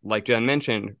about, like Jen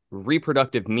mentioned,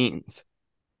 reproductive means.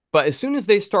 But as soon as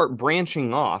they start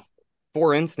branching off,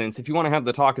 for instance, if you want to have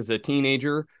the talk as a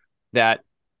teenager that,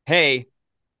 hey,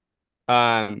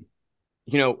 you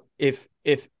know, if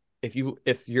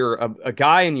you're a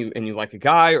guy and you like a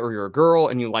guy, or you're a girl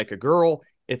and you like a girl,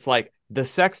 it's like The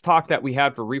sex talk that we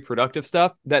had for reproductive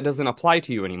stuff, that doesn't apply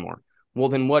to you anymore. Well,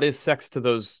 then what is sex to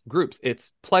those groups?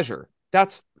 It's pleasure.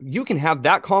 You can have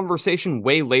that conversation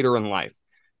way later in life.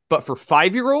 But for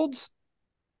 5-year-olds,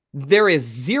 there is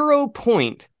 0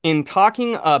 point in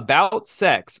talking about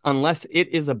sex unless it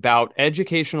is about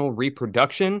educational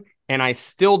reproduction. And I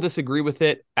still disagree with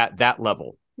it at that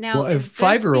level. Now, well, if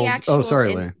 5-year-olds,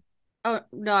 Lay. Oh,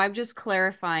 no, I'm just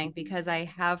clarifying because I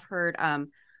have heard, I'm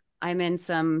in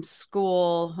some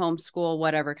school, homeschool,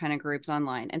 whatever kind of groups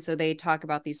online. And so they talk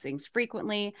about these things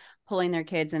frequently, pulling their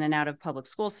kids in and out of public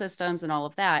school systems and all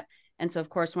of that. And so, of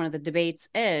course, one of the debates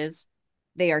is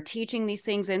they are teaching these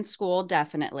things in school,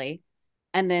 definitely.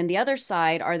 And then the other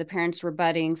side are the parents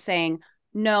rebutting, saying,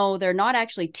 no, they're not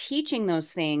actually teaching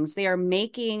those things. They are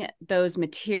making those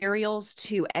materials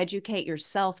to educate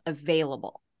yourself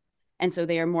available. And so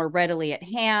they are more readily at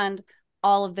hand,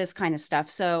 all of this kind of stuff.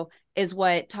 So is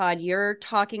what, Todd, you're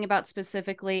talking about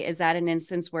specifically, is that an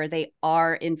instance where they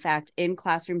are, in fact, in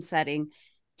classroom setting,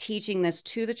 teaching this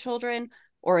to the children?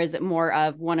 Or is it more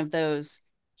of one of those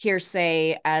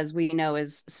hearsay, as we know,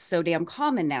 is so damn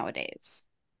common nowadays?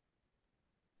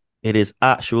 It is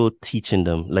actual teaching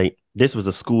them. Like, this was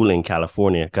a school in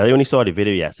California. Because I only saw the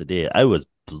video yesterday. I was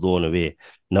blown away.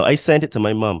 Now, I sent it to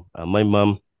my mom. My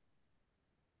mom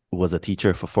was a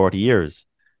teacher for 40 years.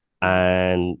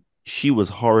 And she was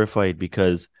horrified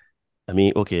because, I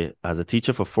mean, okay, as a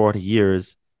teacher for 40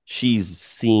 years, she's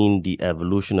seen the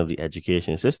evolution of the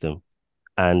education system.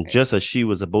 And just as she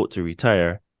was about to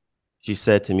retire, she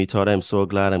said to me, Todd, I'm so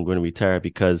glad I'm going to retire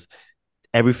because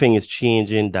everything is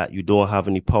changing, that you don't have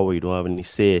any power, you don't have any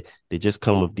say. They just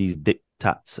come with these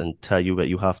diktats and tell you that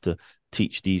you have to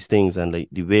teach these things. And like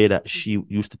the way that she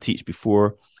used to teach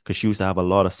before, because she used to have a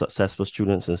lot of successful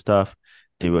students and stuff,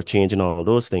 they were changing all of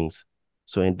those things.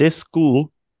 So in this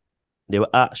school, they were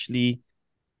actually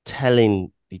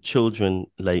telling the children,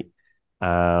 like,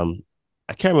 I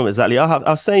can't remember exactly.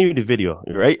 I'll send you the video,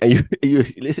 right? And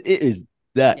it is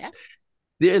that. Yeah.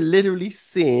 They're literally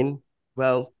saying,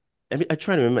 well, I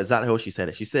try to remember exactly how she said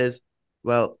it. She says,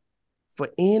 well, for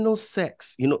anal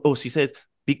sex, she says,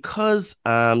 because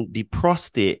the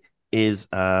prostate is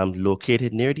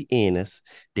located near the anus,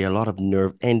 there are a lot of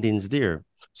nerve endings there.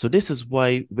 So this is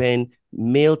why when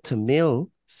male to male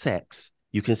sex,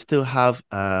 you can still have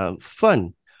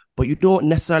fun, but you don't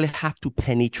necessarily have to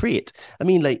penetrate. I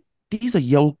mean, like, these are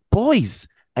young boys.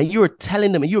 And you're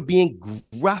telling them, and you're being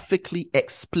graphically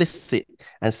explicit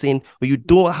and saying, well, you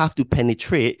don't have to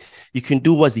penetrate. You can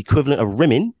do what's the equivalent of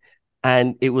rimming,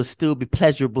 and it will still be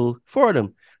pleasurable for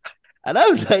them. And I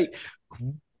was like,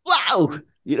 wow,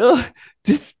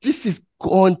 this is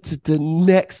gone to the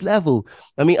next level.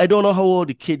 I mean, I don't know how old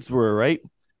the kids were, right?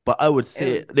 But I would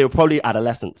say they were probably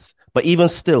adolescents. But even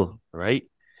still, right?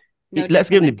 No, let's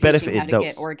give them the benefit of doubt.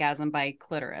 Get orgasm by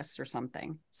clitoris or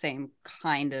something. Same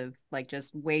kind of, like,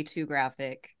 just way too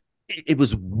graphic. It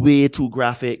was way too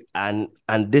graphic, and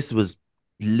this was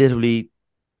literally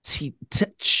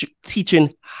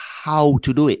teaching how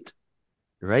to do it,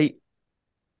 right?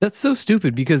 That's so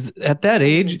stupid because at that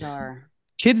age,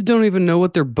 kids don't even know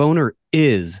what their boner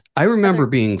is. I remember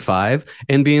being 5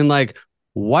 and being like,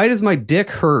 "Why does my dick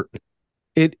hurt?"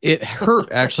 It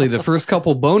hurt actually the first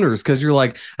couple boners because you're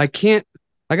like, I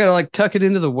gotta like tuck it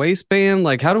into the waistband.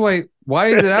 Like, why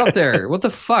is it out there? What the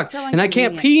fuck? So and I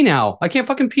can't pee now. I can't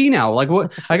fucking pee now. Like,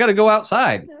 what? I gotta go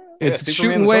outside. It's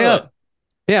shooting way up.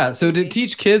 Yeah. So to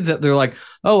teach kids that they're like,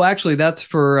 oh, actually that's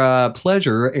for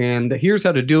pleasure. And here's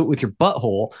how to do it with your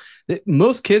butthole.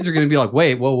 Most kids are going to be like,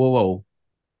 wait, whoa.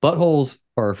 Buttholes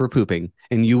are for pooping.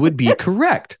 And you would be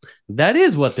correct. That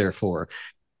is what they're for.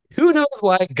 Who knows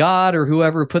why God or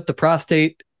whoever put the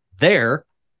prostate there,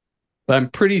 but I'm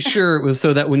pretty sure it was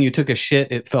so that when you took a shit,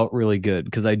 it felt really good,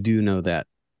 because I do know that.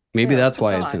 Maybe that's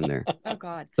why it's in there. Oh,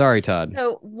 God. Sorry, Todd.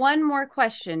 So one more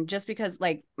question, just because,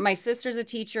 like, my sister's a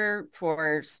teacher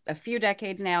for a few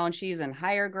decades now, and she's in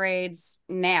higher grades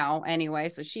now anyway,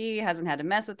 so she hasn't had to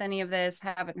mess with any of this,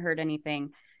 haven't heard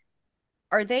anything.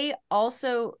 Are they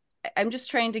also... I'm just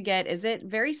trying to get, is it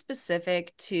very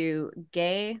specific to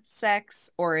gay sex,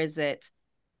 or is it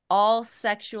all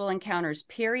sexual encounters,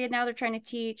 period, now they're trying to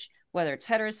teach, whether it's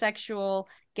heterosexual,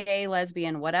 gay,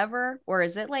 lesbian, whatever? Or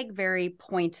is it like very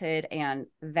pointed and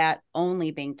that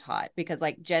only being taught? Because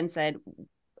like Jen said,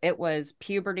 it was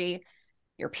puberty,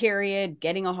 your period,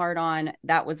 getting a hard on,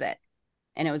 that was it.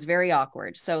 And it was very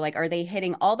awkward. So like, are they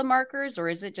hitting all the markers, or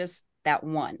is it just that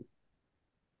one?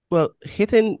 Well,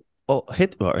 the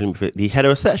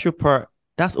heterosexual part,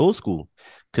 that's old school.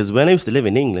 Because when I used to live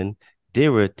in England, they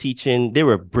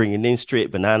were bringing in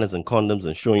straight bananas and condoms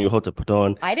and showing you how to put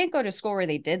on. I didn't go to school where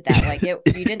they did that. Like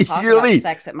you didn't talk about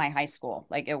sex at my high school.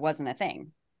 Like it wasn't a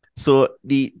thing. So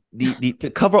the to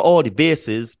cover all the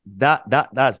bases,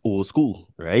 that's old school,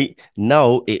 right?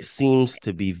 Now it seems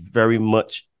to be very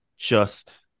much just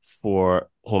for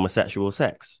homosexual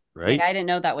sex, right? Like, I didn't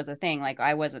know that was a thing. Like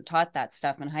I wasn't taught that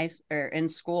stuff in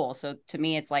school. So to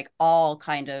me, it's like all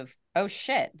kind of, oh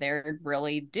shit, they're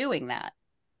really doing that.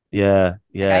 Yeah.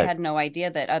 Like, I had no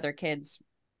idea that other kids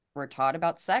were taught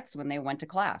about sex when they went to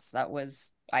class. That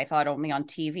was, I thought, only on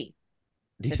TV.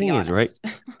 The thing is, right,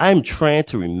 I'm trying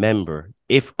to remember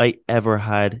if I ever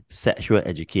had sexual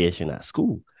education at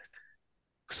school.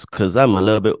 Because I'm a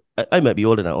little bit, I might be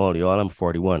older than all y'all. I'm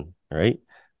 41, right?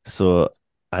 So,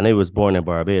 and I was born in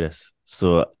Barbados.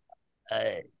 So,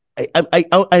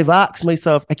 I've asked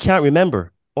myself, I can't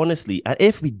remember, honestly. And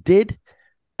if we did,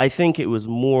 I think it was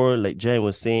more like Jen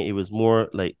was saying, it was more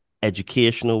like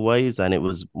educational wise, and it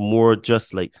was more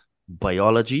just like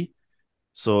biology.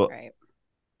 So, right.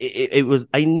 It was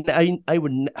I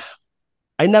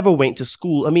never went to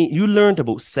school. I mean, you learned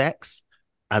about sex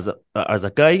as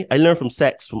a guy. I learned from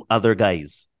sex from other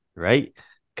guys, right?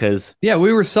 Because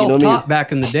we were self-taught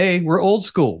back in the day. We're old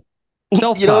school.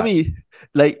 Self-taught. You know what I mean?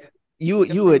 Like you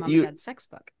would sex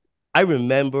book. I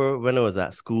remember when I was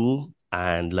at school,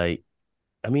 and like,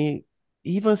 I mean,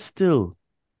 even still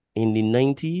in the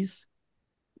 90s,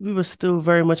 we were still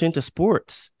very much into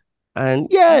sports. And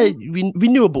we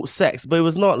knew about sex, but it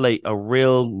was not like a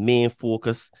real main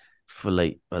focus for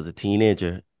like as a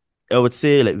teenager. I would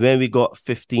say like when we got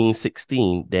 15,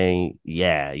 16, then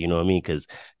you know what I mean? Because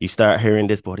you start hearing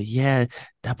this body,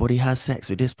 that body has sex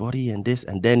with this body and this,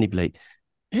 and then you'd be like,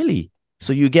 really?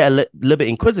 So you get a little bit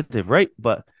inquisitive, right?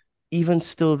 But even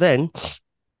still then,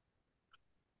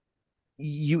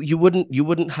 you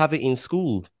wouldn't have it in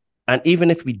school. And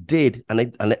even if we did,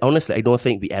 and honestly, I don't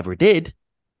think we ever did.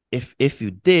 If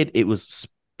you did, it was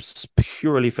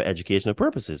purely for educational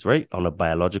purposes, right? On a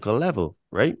biological level,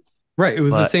 right? Right. It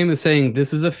was the same as saying,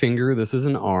 this is a finger, this is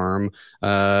an arm.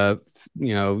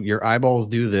 Your eyeballs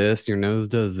do this, your nose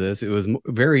does this. It was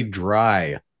very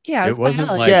dry. Yeah, it wasn't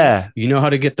biology. Like, you know how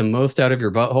to get the most out of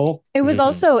your butthole. It was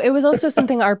also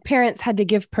something our parents had to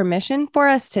give permission for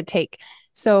us to take.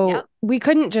 So we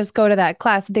couldn't just go to that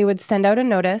class. They would send out a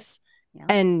notice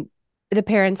and the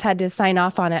parents had to sign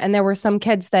off on it. And there were some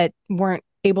kids that weren't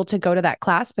able to go to that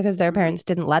class because their parents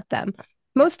didn't let them.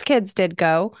 Most kids did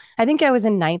go. I think I was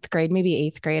in 9th grade, maybe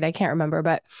 8th grade. I can't remember.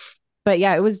 But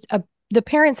yeah, it was the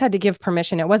parents had to give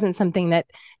permission. It wasn't something that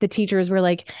the teachers were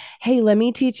like, hey, let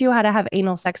me teach you how to have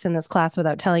anal sex in this class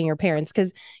without telling your parents.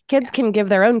 Because kids can give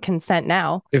their own consent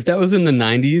now. If that was in the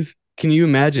 90s, can you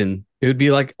imagine? It would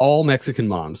be like all Mexican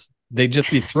moms. They'd just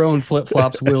be throwing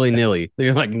flip-flops willy-nilly.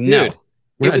 They're like, no. Dude.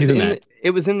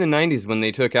 It was in the 90s when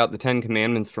they took out the 10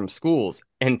 commandments from schools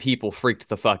and people freaked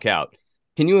the fuck out.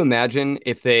 Can you imagine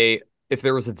if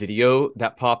there was a video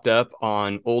that popped up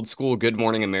on old school Good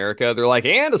Morning America? They're like,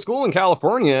 and a school in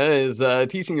California is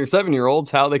teaching your 7-year-olds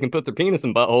how they can put their penis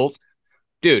in buttholes.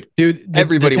 Dude,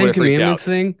 everybody would have freaked out.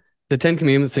 The 10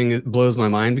 Commandments thing blows my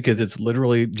mind because it's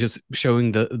literally just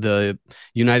showing the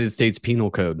United States Penal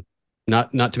Code.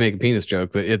 Not to make a penis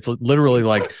joke, but it's literally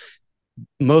like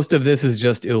most of this is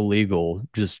just illegal.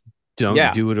 Just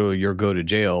don't do it or you'll go to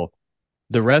jail.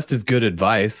 The rest is good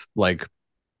advice. Like,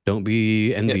 don't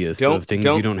be envious of things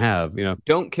you don't have.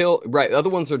 Don't kill. Right. The other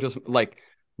ones are just like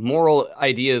moral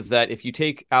ideas that if you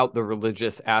take out the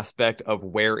religious aspect of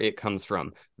where it comes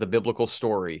from, the biblical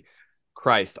story,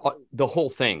 Christ, the whole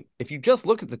thing. If you just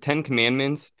look at the 10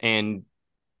 Commandments and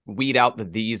weed out the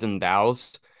these and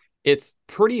thous, it's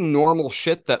pretty normal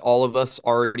shit that all of us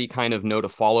already kind of know to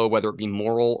follow, whether it be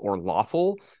moral or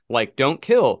lawful. Like, don't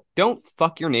kill, don't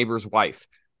fuck your neighbor's wife,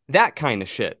 that kind of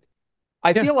shit.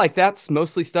 I feel like that's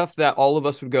mostly stuff that all of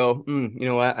us would go, you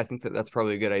know what? I think that's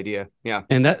probably a good idea. Yeah.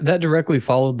 And that directly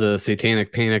followed the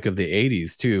satanic panic of the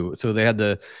 80s too. So they had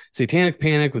the satanic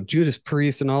panic with Judas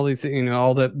Priest and all these,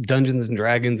 all the Dungeons and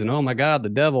Dragons and oh my God, the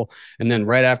devil. And then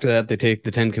right after that, they take the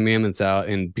 10 Commandments out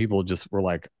and people just were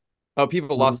like, oh,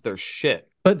 people lost their shit.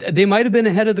 But they might have been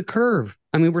ahead of the curve.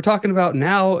 I mean, we're talking about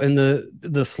now and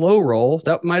the slow roll.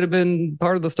 That might have been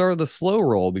part of the start of the slow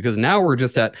roll because now we're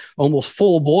just at almost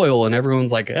full boil and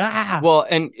everyone's like, ah. Well,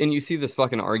 and you see this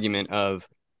fucking argument of,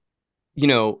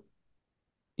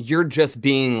 you're just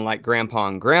being like grandpa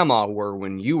and grandma were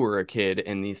when you were a kid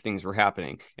and these things were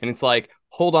happening. And it's like,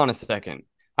 hold on a second.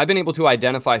 I've been able to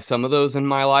identify some of those in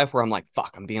my life where I'm like,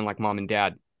 fuck, I'm being like mom and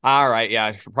dad. All right, yeah,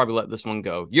 I should probably let this one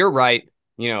go. You're right.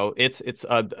 It's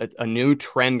a new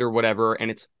trend or whatever, and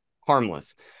it's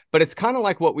harmless. But it's kind of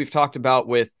like what we've talked about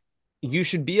with, you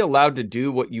should be allowed to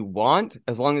do what you want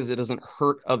as long as it doesn't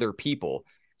hurt other people.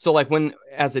 So like when,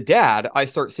 as a dad, I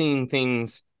start seeing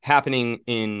things happening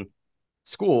in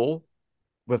school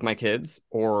with my kids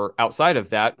or outside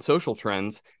of that, social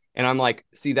trends, and I'm like,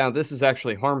 see, now this is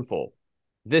actually harmful.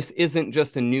 This isn't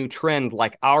just a new trend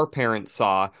like our parents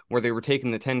saw where they were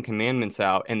taking the 10 commandments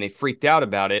out and they freaked out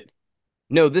about it.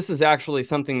 No, this is actually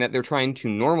something that they're trying to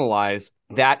normalize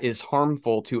that is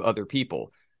harmful to other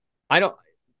people.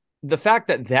 The fact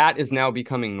that that is now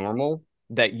becoming normal,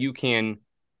 that you can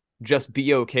just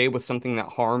be okay with something that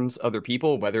harms other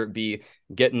people, whether it be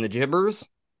getting the jibbers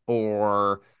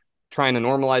or trying to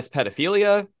normalize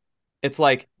pedophilia. It's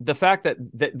like the fact that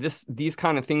these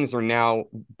kind of things are now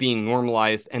being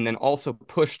normalized, and then also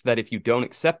pushed that if you don't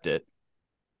accept it,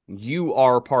 you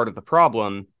are part of the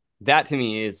problem. That to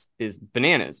me is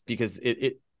bananas, because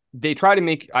they try to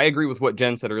make, I agree with what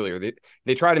Jen said earlier.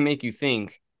 They try to make you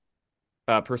think,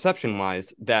 perception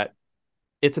wise, that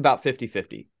it's about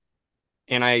 50-50.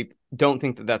 And I don't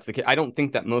think that that's the case. I don't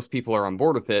think that most people are on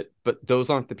board with it, but those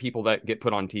aren't the people that get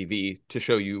put on TV to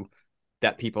show you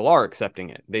that people are accepting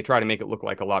it. They try to make it look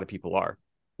like a lot of people are.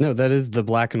 No, that is the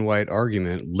black and white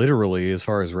argument, literally, as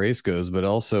far as race goes, but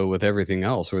also with everything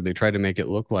else, where they try to make it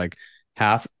look like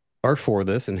half are for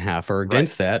this and half are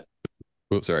against that.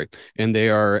 Oops, sorry. And they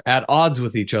are at odds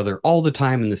with each other all the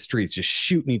time in the streets, just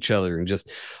shooting each other and just,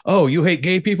 oh, you hate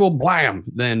gay people, blam,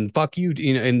 then fuck you,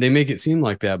 you know. And they make it seem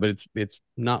like that, but it's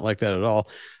not like that at all.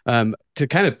 To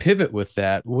kind of pivot with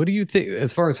that, what do you think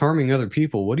as far as harming other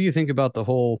people? What do you think about the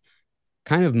whole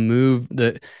kind of move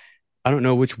that, I don't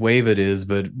know which wave it is,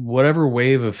 but whatever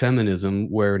wave of feminism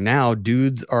where now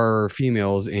dudes are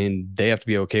females and they have to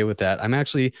be okay with that?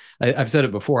 I've said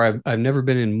it before. I've never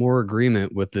been in more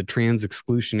agreement with the trans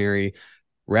exclusionary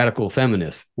radical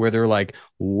feminists, where they're like,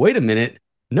 wait a minute.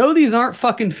 No, these aren't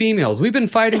fucking females. We've been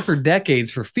fighting for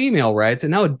decades for female rights.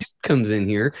 And now a dude comes in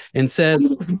here and says,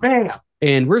 bam.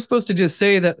 And we're supposed to just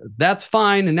say that that's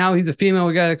fine. And now he's a female.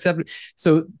 We got to accept it.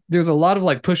 So there's a lot of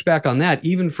like pushback on that,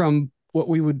 even from what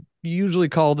we would usually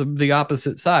call the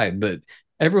opposite side, but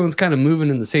everyone's kind of moving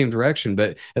in the same direction.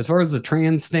 But as far as the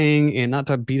trans thing, and not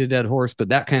to beat a dead horse, but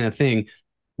that kind of thing,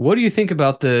 what do you think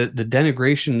about the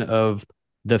denigration of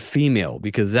the female?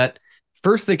 Because that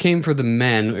first they came for the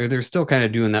men, or they're still kind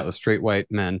of doing that with straight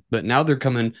white men, but now they're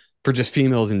coming for just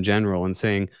females in general and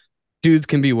saying dudes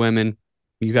can be women.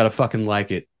 You got to fucking like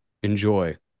it.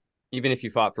 Enjoy. Even if you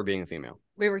fought for being a female.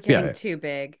 We were getting too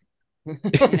big.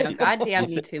 Goddamn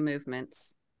Me Too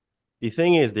movements. The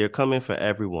thing is, they're coming for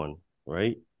everyone,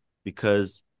 right?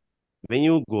 Because when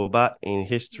you go back in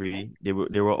history,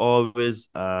 there were always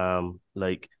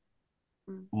like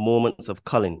moments of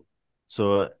culling.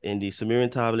 So in the Sumerian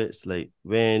tablets, like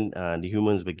when the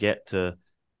humans would get to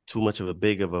too much of a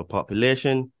big of a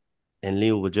population, and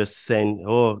Leo would just send,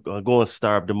 go and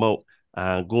starve them out,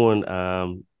 go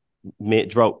and make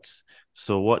droughts.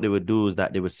 So what they would do is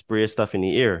that they would spray stuff in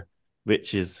the air,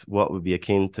 which is what would be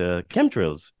akin to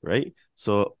chemtrails, right?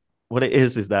 So what it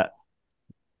is that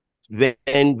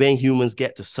when humans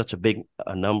get to such a big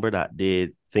number that they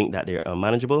think that they're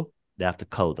unmanageable, they have to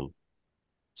cull them.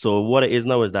 So what it is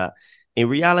now is that in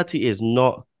reality is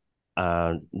not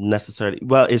necessarily,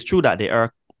 well, it's true that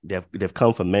they've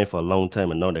come for men for a long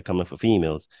time, and now they're coming for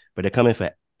females, but they're coming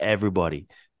for everybody,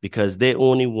 because they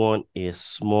only want a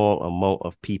small amount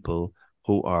of people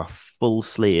who are full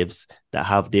slaves that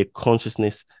have their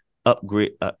consciousness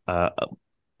uploaded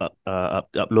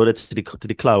to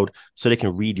the cloud, so they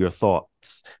can read your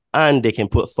thoughts, and they can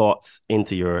put thoughts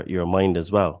into your mind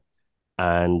as well.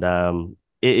 And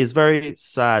it is very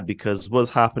sad, because what's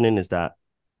happening is that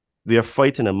we are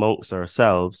fighting amongst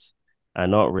ourselves and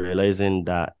not realizing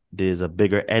that there's a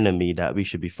bigger enemy that we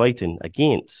should be fighting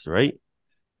against, right?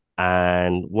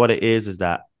 And what it is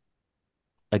that,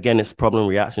 again, it's problem,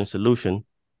 reaction, solution.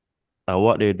 And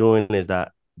what they're doing is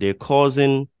that they're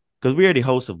causing, because we are the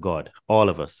house of God, all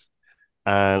of us.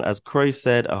 And as Christ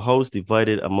said, a house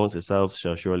divided amongst itself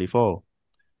shall surely fall.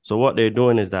 So what they're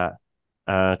doing is that,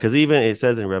 because even it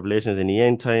says in Revelations, in the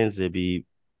end times, there'll be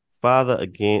father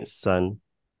against son,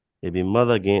 there'll be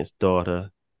mother against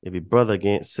daughter, there'll be brother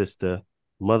against sister,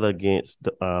 mother against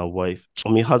wife,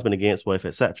 husband against wife,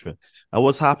 etc. And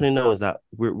what's happening now is that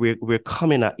we're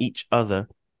coming at each other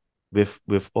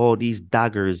with all these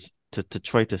daggers to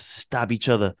try to stab each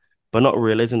other, but not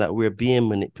realizing that we're being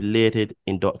manipulated,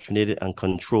 indoctrinated, and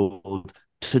controlled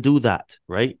to do that,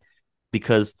 right?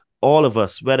 Because all of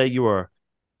us, whether you are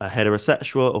a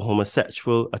heterosexual, a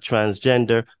homosexual, a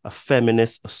transgender, a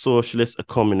feminist, a socialist, a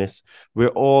communist, we're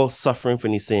all suffering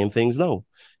from the same things now.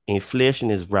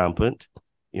 inflation is rampant.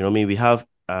 You know what I mean? We have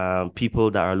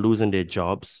people that are losing their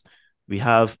jobs. We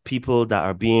have people that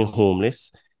are being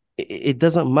homeless. It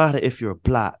doesn't matter if you're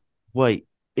black, white,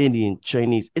 Indian,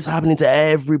 Chinese. It's happening to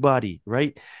everybody,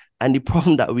 right? And the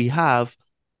problem that we have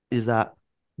is that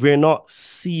we're not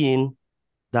seeing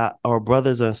that our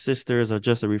brothers and sisters are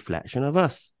just a reflection of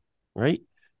us, right?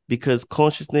 Because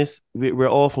consciousness, we're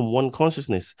all from one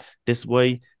consciousness. This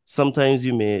way, sometimes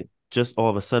you may just all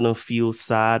of a sudden feel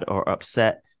sad or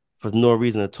upset for no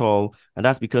reason at all. And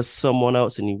that's because someone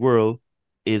else in the world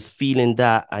is feeling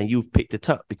that and you've picked it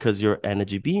up because you're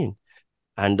energy being.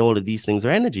 And all of these things are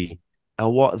energy.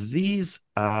 And what these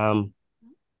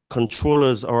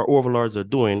controllers or overlords are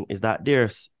doing is that they're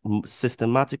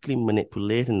systematically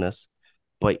manipulating us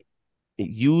by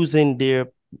using their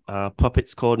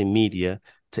puppets called the media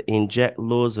to inject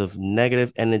loads of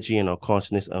negative energy in our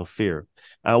consciousness and fear.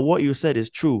 And what you said is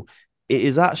true. It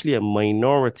is actually a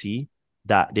minority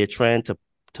that they're trying to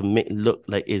make look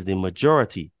like is the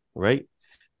majority, right?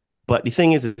 But the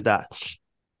thing is that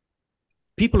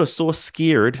people are so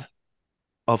scared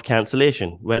of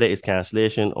cancellation, whether it's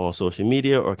cancellation on social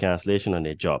media or cancellation on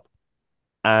their job.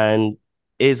 And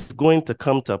it's going to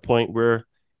come to a point where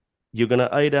you're going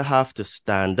to either have to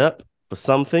stand up for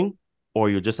something or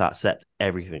you just accept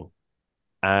everything.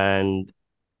 And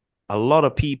a lot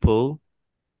of people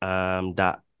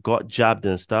that got jabbed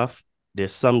and stuff,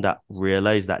 there's some that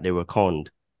realized that they were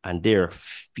conned and they're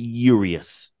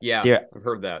furious. Yeah, I've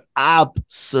heard that.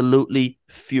 Absolutely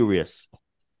furious.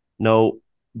 Now,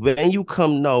 when you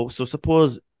come now, so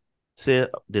suppose, say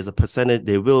there's a percentage,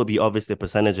 there will be obviously a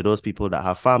percentage of those people that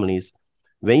have families.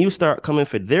 When you start coming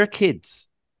for their kids,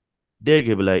 they're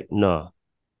going to be like, no,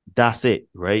 that's it,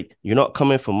 right? You're not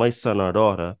coming for my son or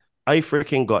daughter. I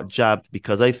freaking got jabbed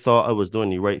because I thought I was doing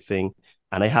the right thing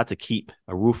and I had to keep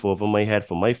a roof over my head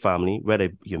for my family, whether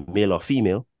you're male or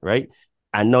female, right?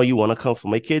 And now you want to come for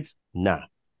my kids? Nah.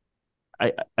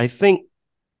 I think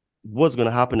what's going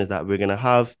to happen is that we're going to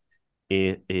have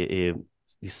the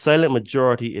silent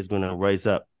majority is going to rise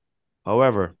up.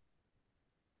 However,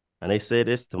 and I say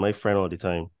this to my friend all the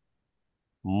time,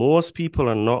 most people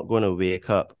are not going to wake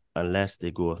up unless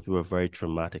they go through a very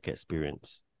traumatic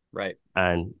experience. Right.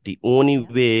 And the only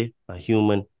way a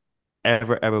human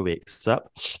ever wakes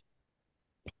up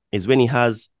is when he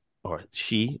has, or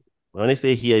she, when I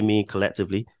say he, I mean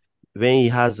collectively, when he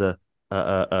has a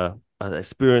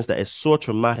experience that is so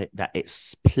traumatic that it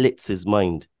splits his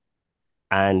mind.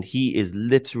 And he is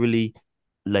literally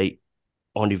like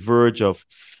on the verge of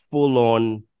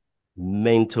full-on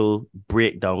mental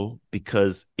breakdown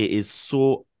because it is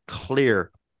so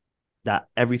clear that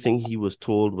everything he was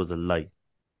told was a lie,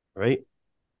 right?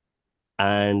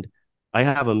 And I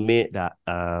have a mate that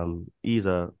he's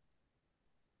a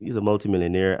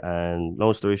multimillionaire, and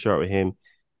long story short with him,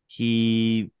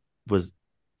 he was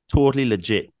totally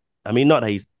legit. I mean, not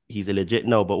that he's a legit,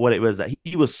 no, but what it was that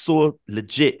he was so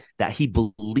legit that he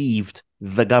believed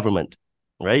the government,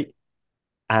 right?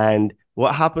 And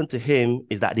what happened to him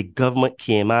is that the government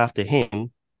came after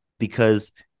him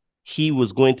because he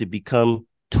was going to become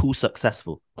too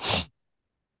successful.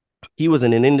 He was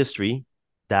in an industry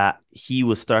that he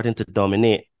was starting to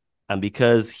dominate. And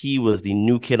because he was the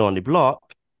new kid on the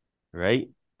block, right,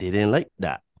 they didn't like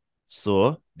that.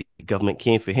 So the government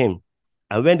came for him.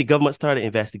 And when the government started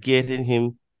investigating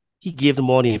him, he gave them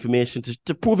all the information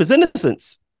to prove his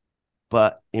innocence.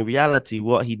 But in reality,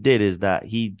 what he did is that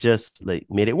he just like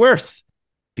made it worse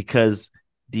because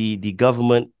the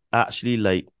government actually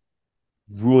like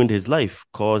ruined his life,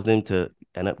 caused him to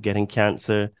end up getting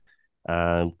cancer,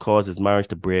 caused his marriage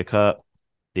to break up.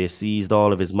 They seized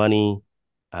all of his money.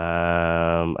 You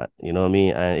know what I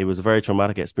mean? And it was a very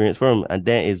traumatic experience for him. And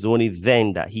then it's only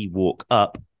then that he woke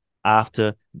up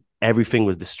after everything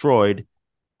was destroyed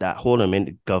that, hold on a minute,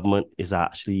 the government is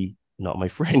actually not my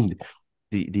friend.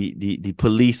 The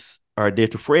police are there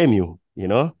to frame you, you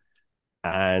know?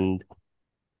 And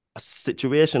a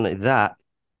situation like that,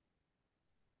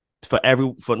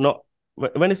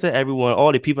 when I say everyone,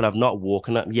 all the people that have not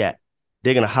woken up yet,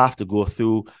 they're going to have to go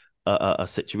through a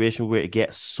situation where it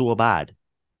gets so bad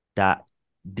that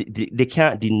they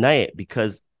can't deny it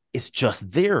because it's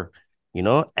just there. You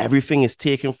know, everything is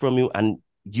taken from you and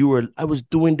I was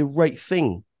doing the right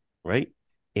thing, right?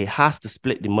 It has to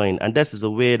split the mind. And this is a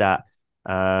way that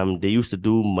they used to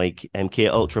do Mike MK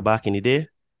Ultra back in the day.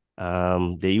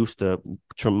 They used to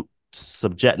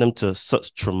subject them to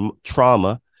such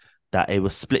trauma that it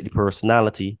would split the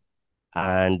personality,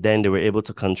 and then they were able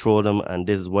to control them. And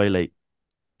this is why, like,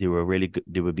 they were really good.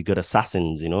 They would be good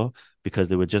assassins, you know, because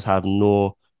they would just have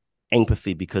no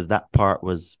empathy because that part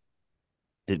was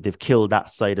they've killed that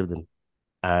side of them.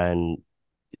 And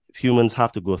humans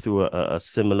have to go through a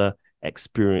similar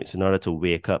experience in order to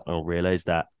wake up and realize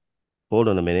that, hold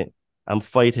on a minute, I'm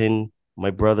fighting my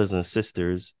brothers and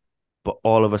sisters, but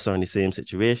all of us are in the same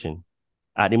situation.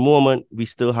 At the moment, we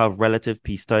still have relative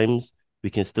peace times. We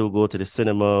can still go to the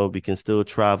cinema. We can still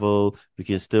travel. We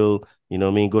can still,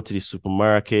 go to the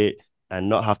supermarket and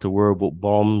not have to worry about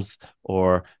bombs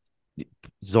or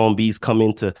zombies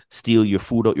coming to steal your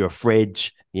food out your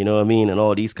fridge, and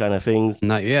all these kind of things.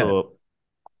 Not yet. So,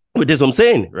 but this is what I'm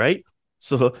saying, right?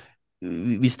 So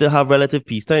we still have relative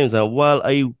peace times. And while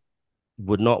I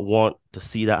would not want to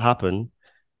see that happen,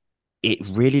 it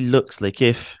really looks like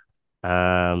if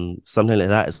something like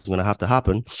that is going to have to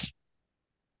happen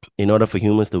in order for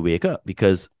humans to wake up.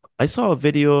 Because I saw a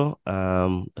video,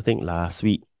 I think last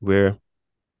week, where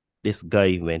this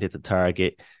guy went into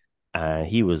Target and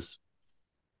he was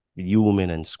fuming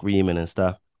and screaming and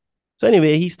stuff. So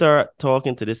anyway, he started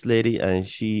talking to this lady and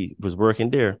she was working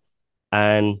there.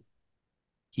 And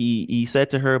he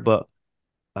said to her, but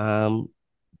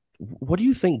what do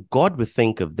you think God would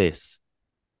think of this?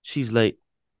 She's like,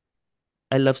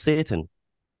 I love Satan.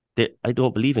 I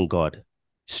don't believe in God.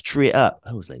 Straight up.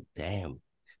 I was like, damn.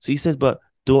 So he says, but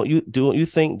don't you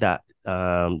think that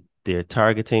they're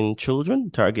targeting children?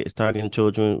 Target is targeting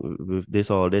children with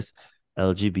all this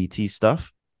LGBT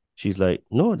stuff. She's like,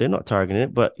 no, they're not targeting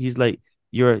it. But he's like,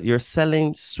 you're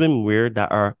selling swimwear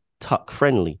that are tuck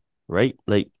friendly, right?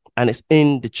 Like, and it's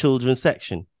in the children's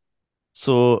section.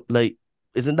 So like,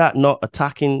 isn't that not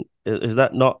attacking? Is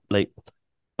that not like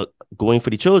going for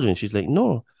the children? She's like,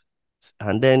 no.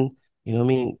 And then,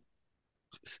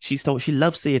 she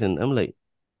loves Satan. I'm like,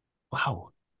 wow.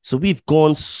 So we've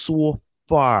gone so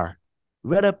far,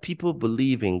 whether people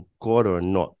believe in God or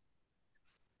not.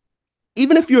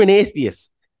 Even if you're an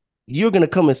atheist, you're going to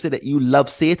come and say that you love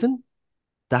Satan?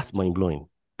 That's mind-blowing.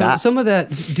 Some of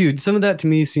that to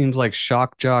me seems like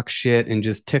shock jock shit and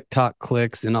just TikTok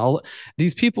clicks and all.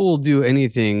 These people will do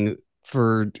anything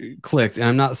for clicks. And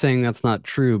I'm not saying that's not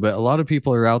true, but a lot of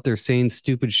people are out there saying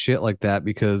stupid shit like that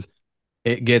because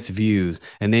it gets views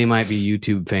and they might be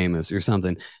YouTube famous or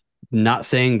something. Not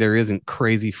saying there isn't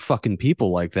crazy fucking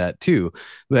people like that too,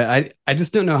 but I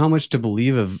just don't know how much to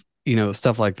believe of,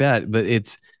 stuff like that.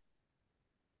 But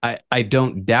I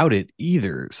don't doubt it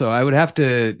either. So I would have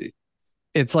to,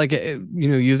 it's like,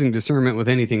 using discernment with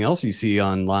anything else you see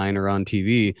online or on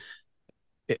TV,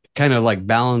 kind of like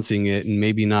balancing it and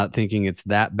maybe not thinking it's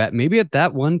that bad. Maybe at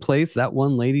that one place, that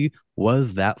one lady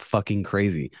was that fucking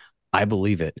crazy. I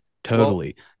believe it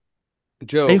totally. Well,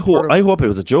 Joe, I hope it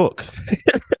was a joke.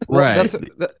 Right. That's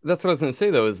what I was going to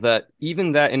say, though, is that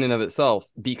even that in and of itself,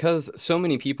 because so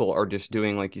many people are just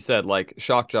doing, like you said, like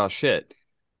shock jaw shit,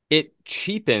 it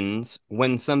cheapens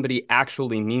when somebody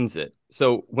actually means it.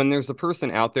 So when there's a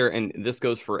person out there, and this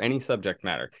goes for any subject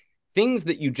matter, things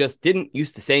that you just didn't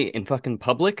used to say in fucking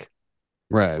public,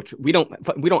 right? Which we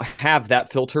don't have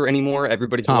that filter anymore.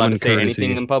 Everybody's allowed to say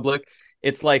anything in public.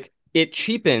 It's like it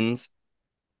cheapens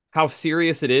how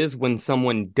serious it is when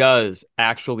someone does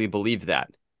actually believe that.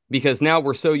 Because now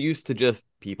we're so used to just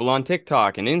people on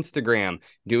TikTok and Instagram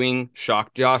doing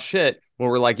shock jaw shit where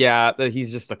we're like, yeah,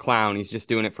 he's just a clown. He's just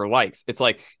doing it for likes. It's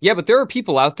like, yeah, but there are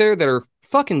people out there that are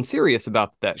fucking serious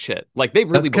about that shit. Like they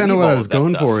really. That's kind of what I was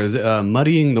going for, is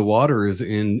muddying the waters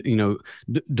and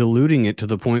diluting it to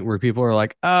the point where people are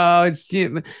like, oh, it's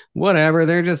whatever,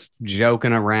 they're just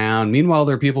joking around. Meanwhile,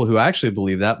 there are people who actually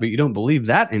believe that, but you don't believe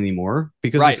that anymore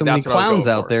because there's so many clowns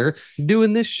out there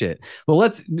doing this shit.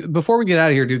 Well, before we get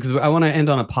out of here, dude, because I want to end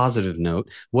on a positive note.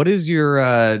 What is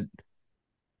your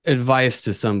advice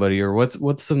to somebody, or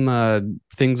what's some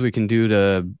things we can do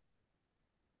to,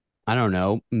 I don't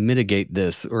know, mitigate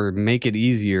this or make it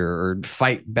easier or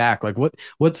fight back? Like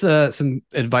what's some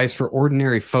advice for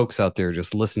ordinary folks out there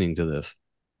just listening to this?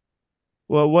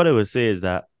 Well, what I would say is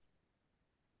that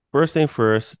first thing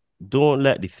first, don't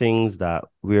let the things that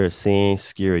we're saying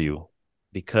scare you,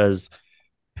 because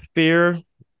fear,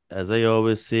 as I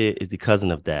always say, is the cousin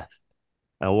of death.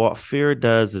 And what fear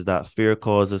does is that fear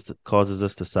causes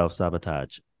us to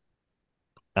self-sabotage.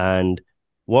 And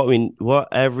what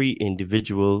every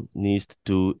individual needs to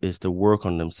do is to work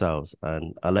on themselves.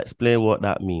 And I'll explain what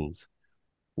that means.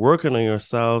 Working on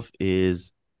yourself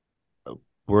is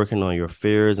working on your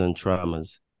fears and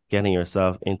traumas, getting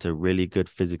yourself into really good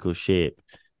physical shape.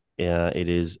 It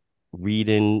is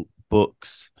reading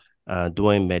books,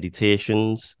 doing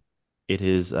meditations. It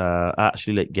is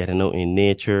actually like getting out in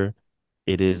nature.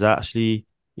 It is actually,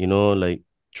 like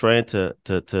trying to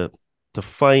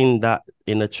find that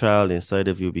inner child inside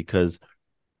of you, because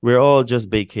we're all just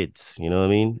big kids, you know what I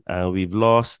mean? And we've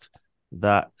lost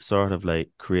that sort of like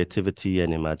creativity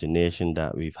and imagination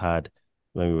that we've had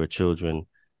when we were children.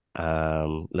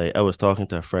 Like I was talking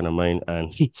to a friend of mine,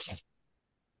 and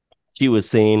she was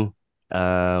saying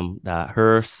that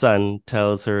her son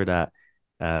tells her that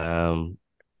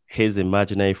his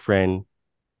imaginary friend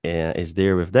is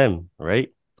there with them, right?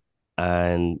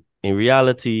 And in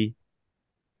reality,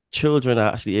 children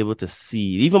are actually able to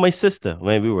see. Even my sister,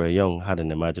 when we were young, had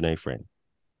an imaginary friend.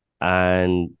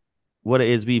 And what it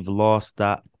is, we've lost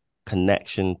that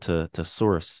connection to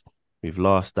source. We've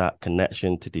lost that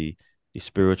connection to the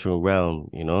spiritual realm,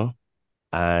 you know?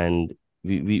 And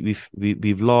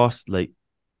we've lost, like,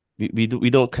 we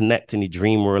don't connect in the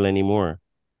dream world anymore,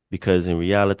 because in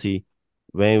reality,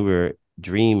 when we're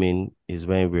dreaming is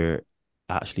when we're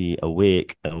actually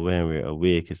awake, and when we're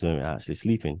awake is when we're actually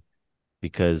sleeping,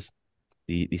 because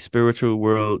the spiritual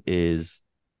world is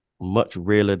much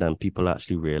realer than people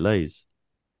actually realize.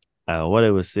 And what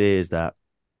I would say is that,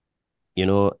 you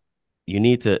know, you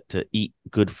need to eat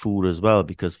good food as well,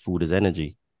 because food is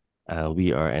energy, and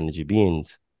we are energy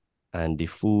beings. And the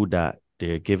food that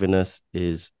they're giving us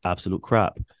is absolute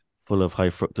crap, full of high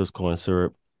fructose corn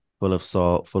syrup, full of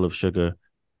salt, full of sugar,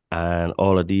 and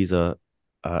all of these are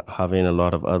having a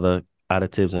lot of other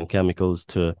additives and chemicals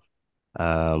to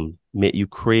make you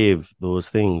crave those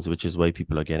things, which is why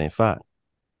people are getting fat.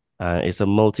 It's a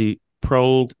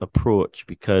multi-pronged approach,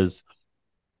 because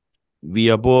we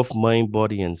are both mind,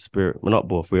 body, and spirit. We're not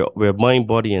both. We're mind,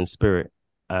 body, and spirit,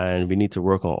 and we need to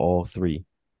work on all three.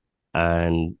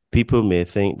 And people may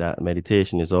think that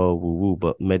meditation is all woo woo,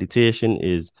 but meditation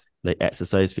is like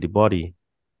exercise for the body,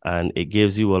 and it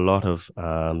gives you a lot of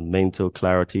mental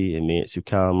clarity. It makes you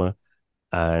calmer,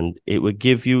 and it would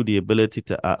give you the ability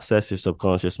to access your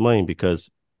subconscious mind, because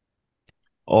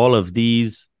all of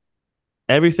these,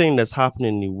 everything that's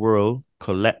happening in the world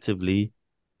collectively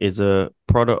is a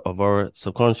product of our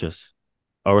subconscious.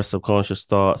 Our subconscious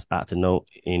thoughts acting out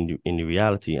in the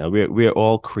reality, and we're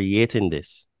all creating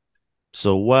this.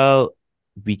 So while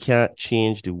we can't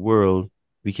change the world,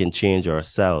 we can change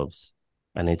ourselves.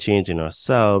 And in changing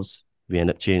ourselves, we end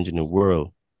up changing the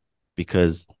world.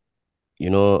 Because, you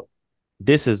know,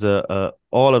 this is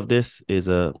all of this is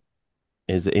an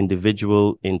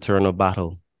individual internal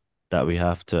battle that we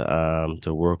have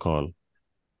to work on.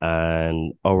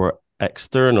 And our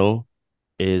external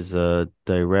is a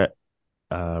direct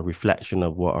reflection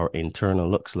of what our internal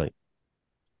looks like.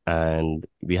 And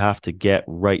we have to get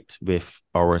right with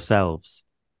ourselves.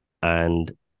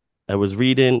 And I was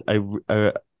reading, I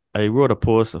wrote a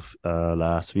post of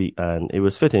last week, and it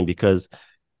was fitting because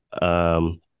I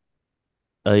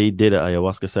did an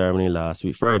ayahuasca ceremony last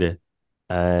week, Friday,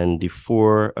 and the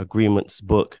Four Agreements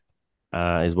book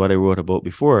is what I wrote about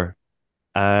before.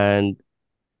 And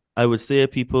I would say to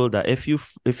people that if you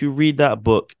read that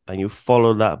book and you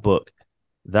follow that book,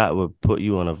 that would put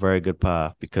you on a very good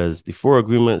path, because the Four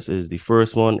Agreements is, the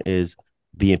first one is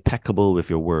be impeccable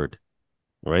with your word,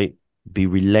 right? Be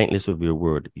relentless with your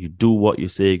word. You do what you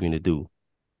say you're going to do.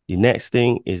 The next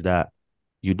thing is that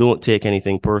you don't take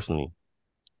anything personally.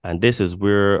 And this is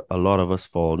where a lot of us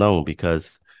fall down,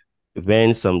 because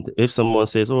if someone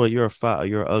says, oh, you're fat or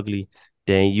you're ugly,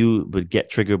 then you would get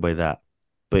triggered by that.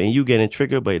 But in you getting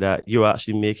triggered by that, you're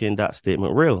actually making that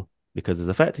statement real, because it's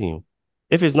affecting you.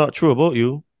 If it's not true about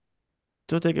you,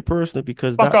 don't take it personally,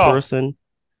 because that person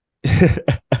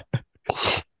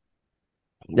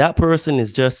that person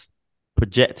is just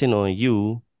projecting on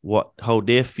you how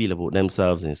they feel about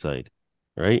themselves inside,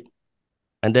 right?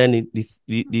 And then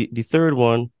the third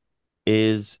one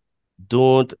is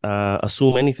don't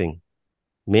assume anything.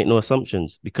 Make no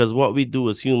assumptions, because what we do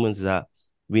as humans is that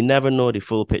we never know the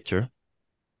full picture.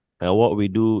 And what we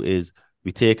do is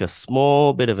we take a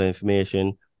small bit of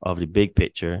information of the big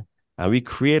picture, and we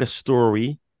create a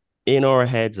story in our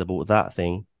heads about that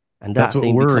thing, and that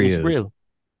thing becomes real.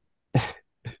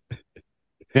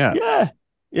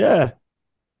 Yeah.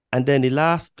 And then the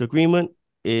last agreement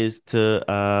is to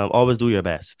always do your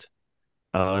best.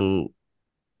 And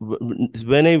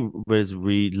when I was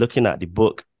looking at the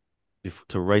book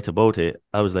to write about it,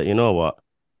 I was like, you know what?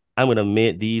 I'm going to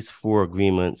make these four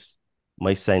agreements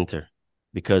my center,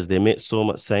 because they make so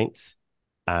much sense,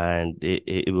 and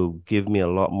it will give me a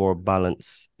lot more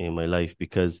balance in my life,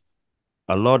 because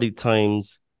a lot of the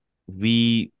times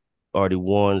we are the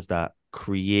ones that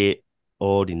create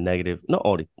all the negative,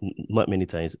 not many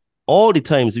times, all the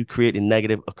times we create the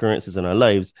negative occurrences in our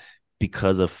lives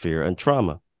because of fear and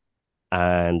trauma.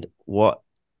 And what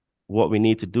we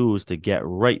need to do is to get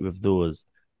right with those,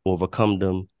 overcome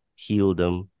them, heal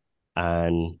them,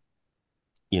 and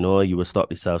you will stop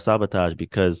the self-sabotage.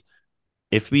 Because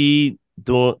if we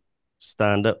don't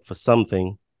stand up for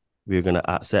something, we're going to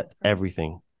accept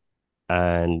everything.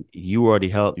 And you are the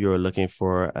help you're looking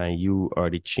for, and you are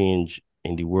the change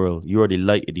in the world. You are the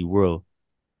light in the world.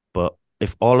 But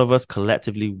if all of us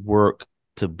collectively work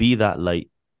to be that light,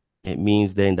 it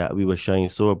means then that we will shine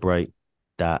so bright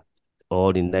that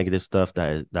all the negative stuff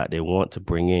that they want to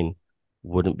bring in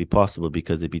wouldn't be possible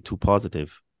because it'd be too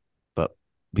positive. But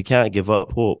we can't give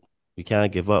up hope. We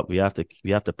can't give up. We have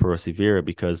to persevere,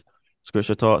 because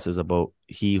Scripture talks is about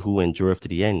he who endureth to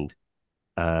the end.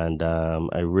 And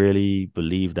I really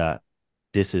believe that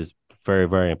this is very,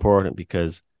 very important,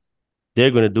 because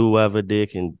they're going to do whatever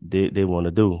they want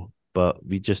to do, but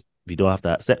we don't have to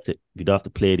accept it. We don't have to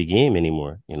play the game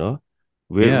anymore.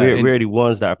 We're the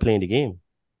ones that are playing the game.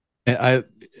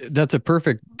 That's a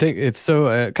perfect thing. It's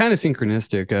so kind of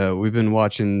synchronistic. We've been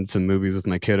watching some movies with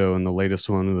my kiddo, and the latest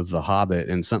one was The Hobbit,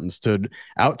 and something stood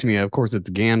out to me. Of course, it's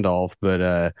Gandalf,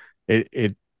 but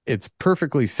it's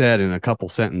perfectly said in a couple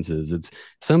sentences. It's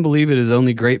some believe it is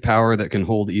only great power that can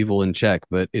hold evil in check,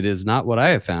 but it is not what I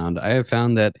have found. I have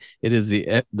found that it is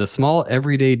the small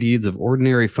everyday deeds of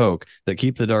ordinary folk that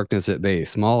keep the darkness at bay.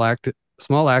 Small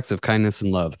acts of kindness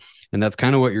and love, and that's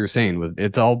kind of what you're saying. With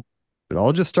it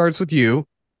all just starts with you.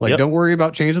 Like, Don't worry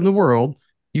about changing the world.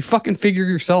 You fucking figure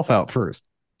yourself out first.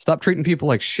 Stop treating people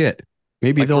like shit.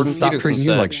 Maybe they'll stop treating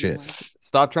you like shit.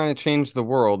 Stop trying to change the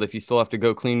world if you still have to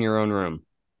go clean your own room.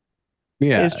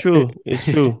 Yeah, it's true. It's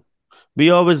true. We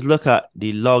always look at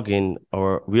the login,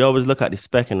 or we always look at the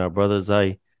speck in our brother's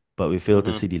eye, but we fail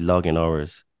to see the log in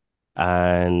ours.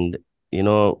 And,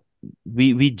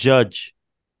 we judge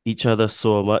each other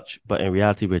so much, but in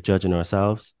reality, we're judging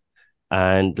ourselves.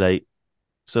 And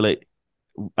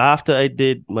after I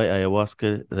did my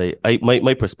ayahuasca,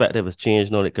 my perspective has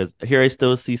changed on it, because here I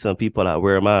still see some people that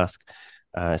wear a mask,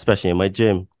 especially in my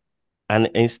gym. And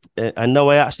now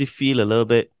I actually feel a little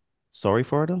bit sorry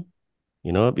for them,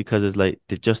 because it's like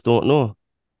they just don't know.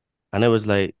 And I was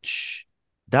like, shh,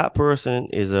 that person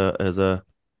is a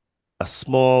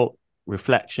small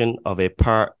reflection of a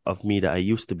part of me that I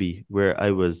used to be, where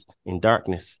I was in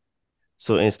darkness.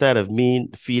 So instead of me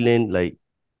feeling like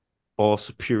all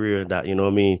superior, that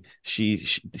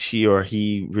she or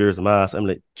he wears a mask, I'm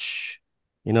like, shh,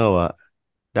 you know what?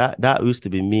 That used to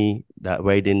be me, that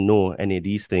way I didn't know any of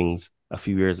these things a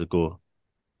few years ago.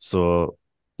 So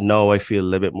now I feel a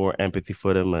little bit more empathy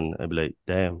for them, and I'd be like,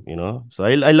 damn, So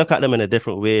I look at them in a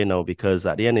different way now, because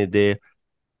at the end of the day,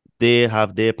 they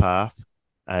have their path,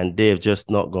 and they've just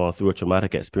not gone through a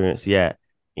traumatic experience yet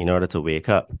in order to wake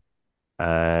up.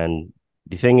 And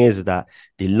the thing is that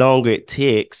the longer it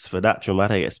takes for that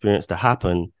traumatic experience to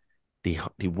happen, the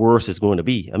worse it's going to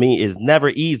be. I mean, it's never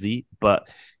easy, but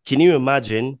can you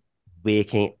imagine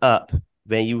waking up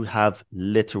when you have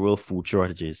literal food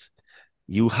shortages?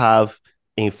 You have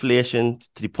inflation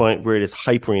to the point where it is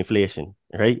hyperinflation,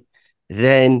 right?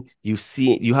 Then you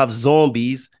have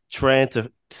zombies trying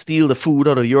to steal the food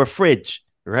out of your fridge,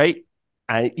 right?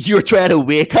 And you're trying to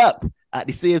wake up at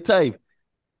the same time.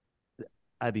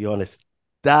 I'll be honest,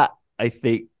 that I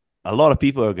think a lot of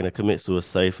people are going to commit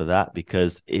suicide for that,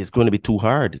 because it's going to be too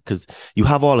hard, because you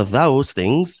have all of those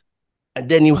things, and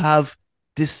then you have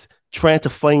this trying to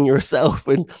find yourself,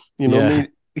 and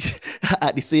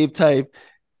at the same time.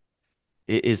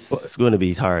 It's going to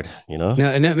be hard, Yeah,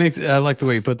 and I like the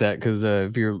way you put that, because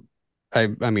if you're, I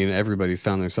mean, everybody's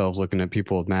found themselves looking at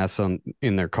people with masks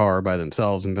in their car by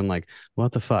themselves and been like,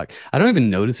 what the fuck? I don't even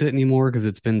notice it anymore because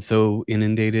it's been so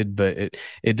inundated, but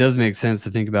it does make sense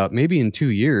to think about maybe in 2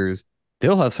 years,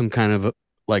 they'll have some kind of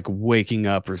like waking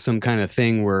up or some kind of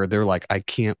thing where they're like, I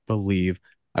can't believe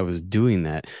I was doing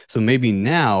that. So maybe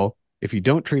now, if you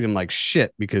don't treat them like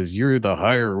shit because you're the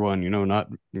higher one, not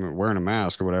wearing a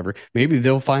mask or whatever, maybe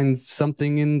they'll find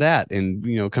something in that and,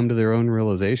 come to their own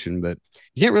realization. But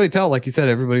you can't really tell. Like you said,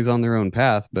 everybody's on their own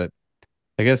path. But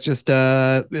I guess just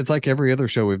it's like every other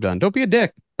show we've done. Don't be a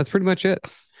dick. That's pretty much it.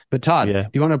 But Todd, do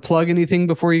you want to plug anything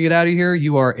before you get out of here?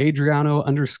 You are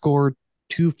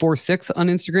Adriano_246 on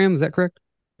Instagram. Is that correct?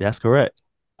 That's correct.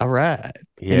 All right.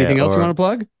 Yeah, anything else you want to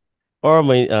plug? Or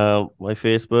my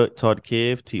Facebook, Todd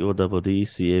Cave,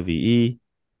 TODDCAVE.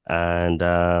 And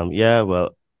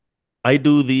well, I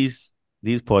do these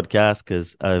podcasts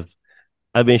because I've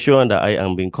been shown that I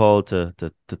am being called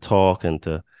to talk and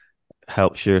to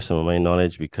help share some of my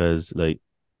knowledge, because like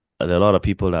there are a lot of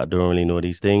people that don't really know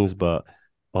these things. But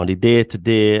on the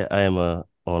day-to-day, I am a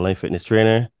online fitness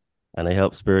trainer, and I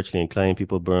help spiritually inclined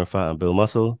people burn fat and build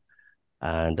muscle.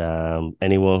 And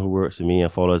anyone who works with me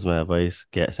and follows my advice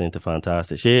gets into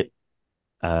fantastic shape.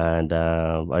 And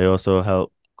I also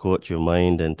help coach your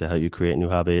mind and to help you create new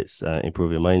habits,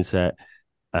 improve your mindset.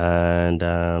 And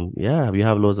we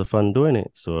have loads of fun doing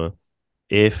it. So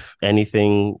if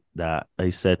anything that I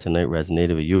said tonight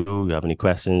resonated with you have any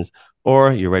questions,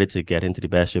 or you're ready to get into the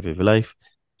best shape of your life,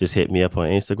 just hit me up on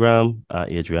Instagram at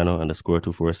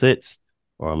Adriano_246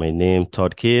 or my name,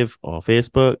 Todd Cave, on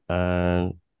Facebook,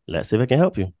 and let's see if I can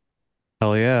help you.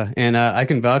 Hell yeah. And I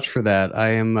can vouch for that.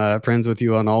 I am friends with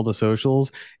you on all the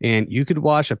socials, and you could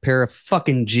wash a pair of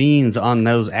fucking jeans on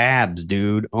those abs,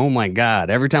 dude. Oh my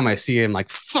God. Every time I see him, like,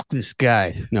 fuck this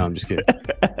guy. No, I'm just kidding.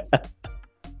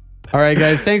 All right,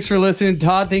 guys. Thanks for listening.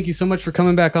 Todd, thank you so much for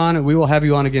coming back on. And we will have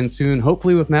you on again soon,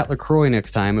 hopefully with Matt LaCroix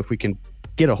next time, if we can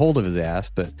get a hold of his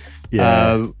ass. But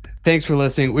thanks for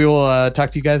listening. We will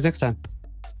talk to you guys next time.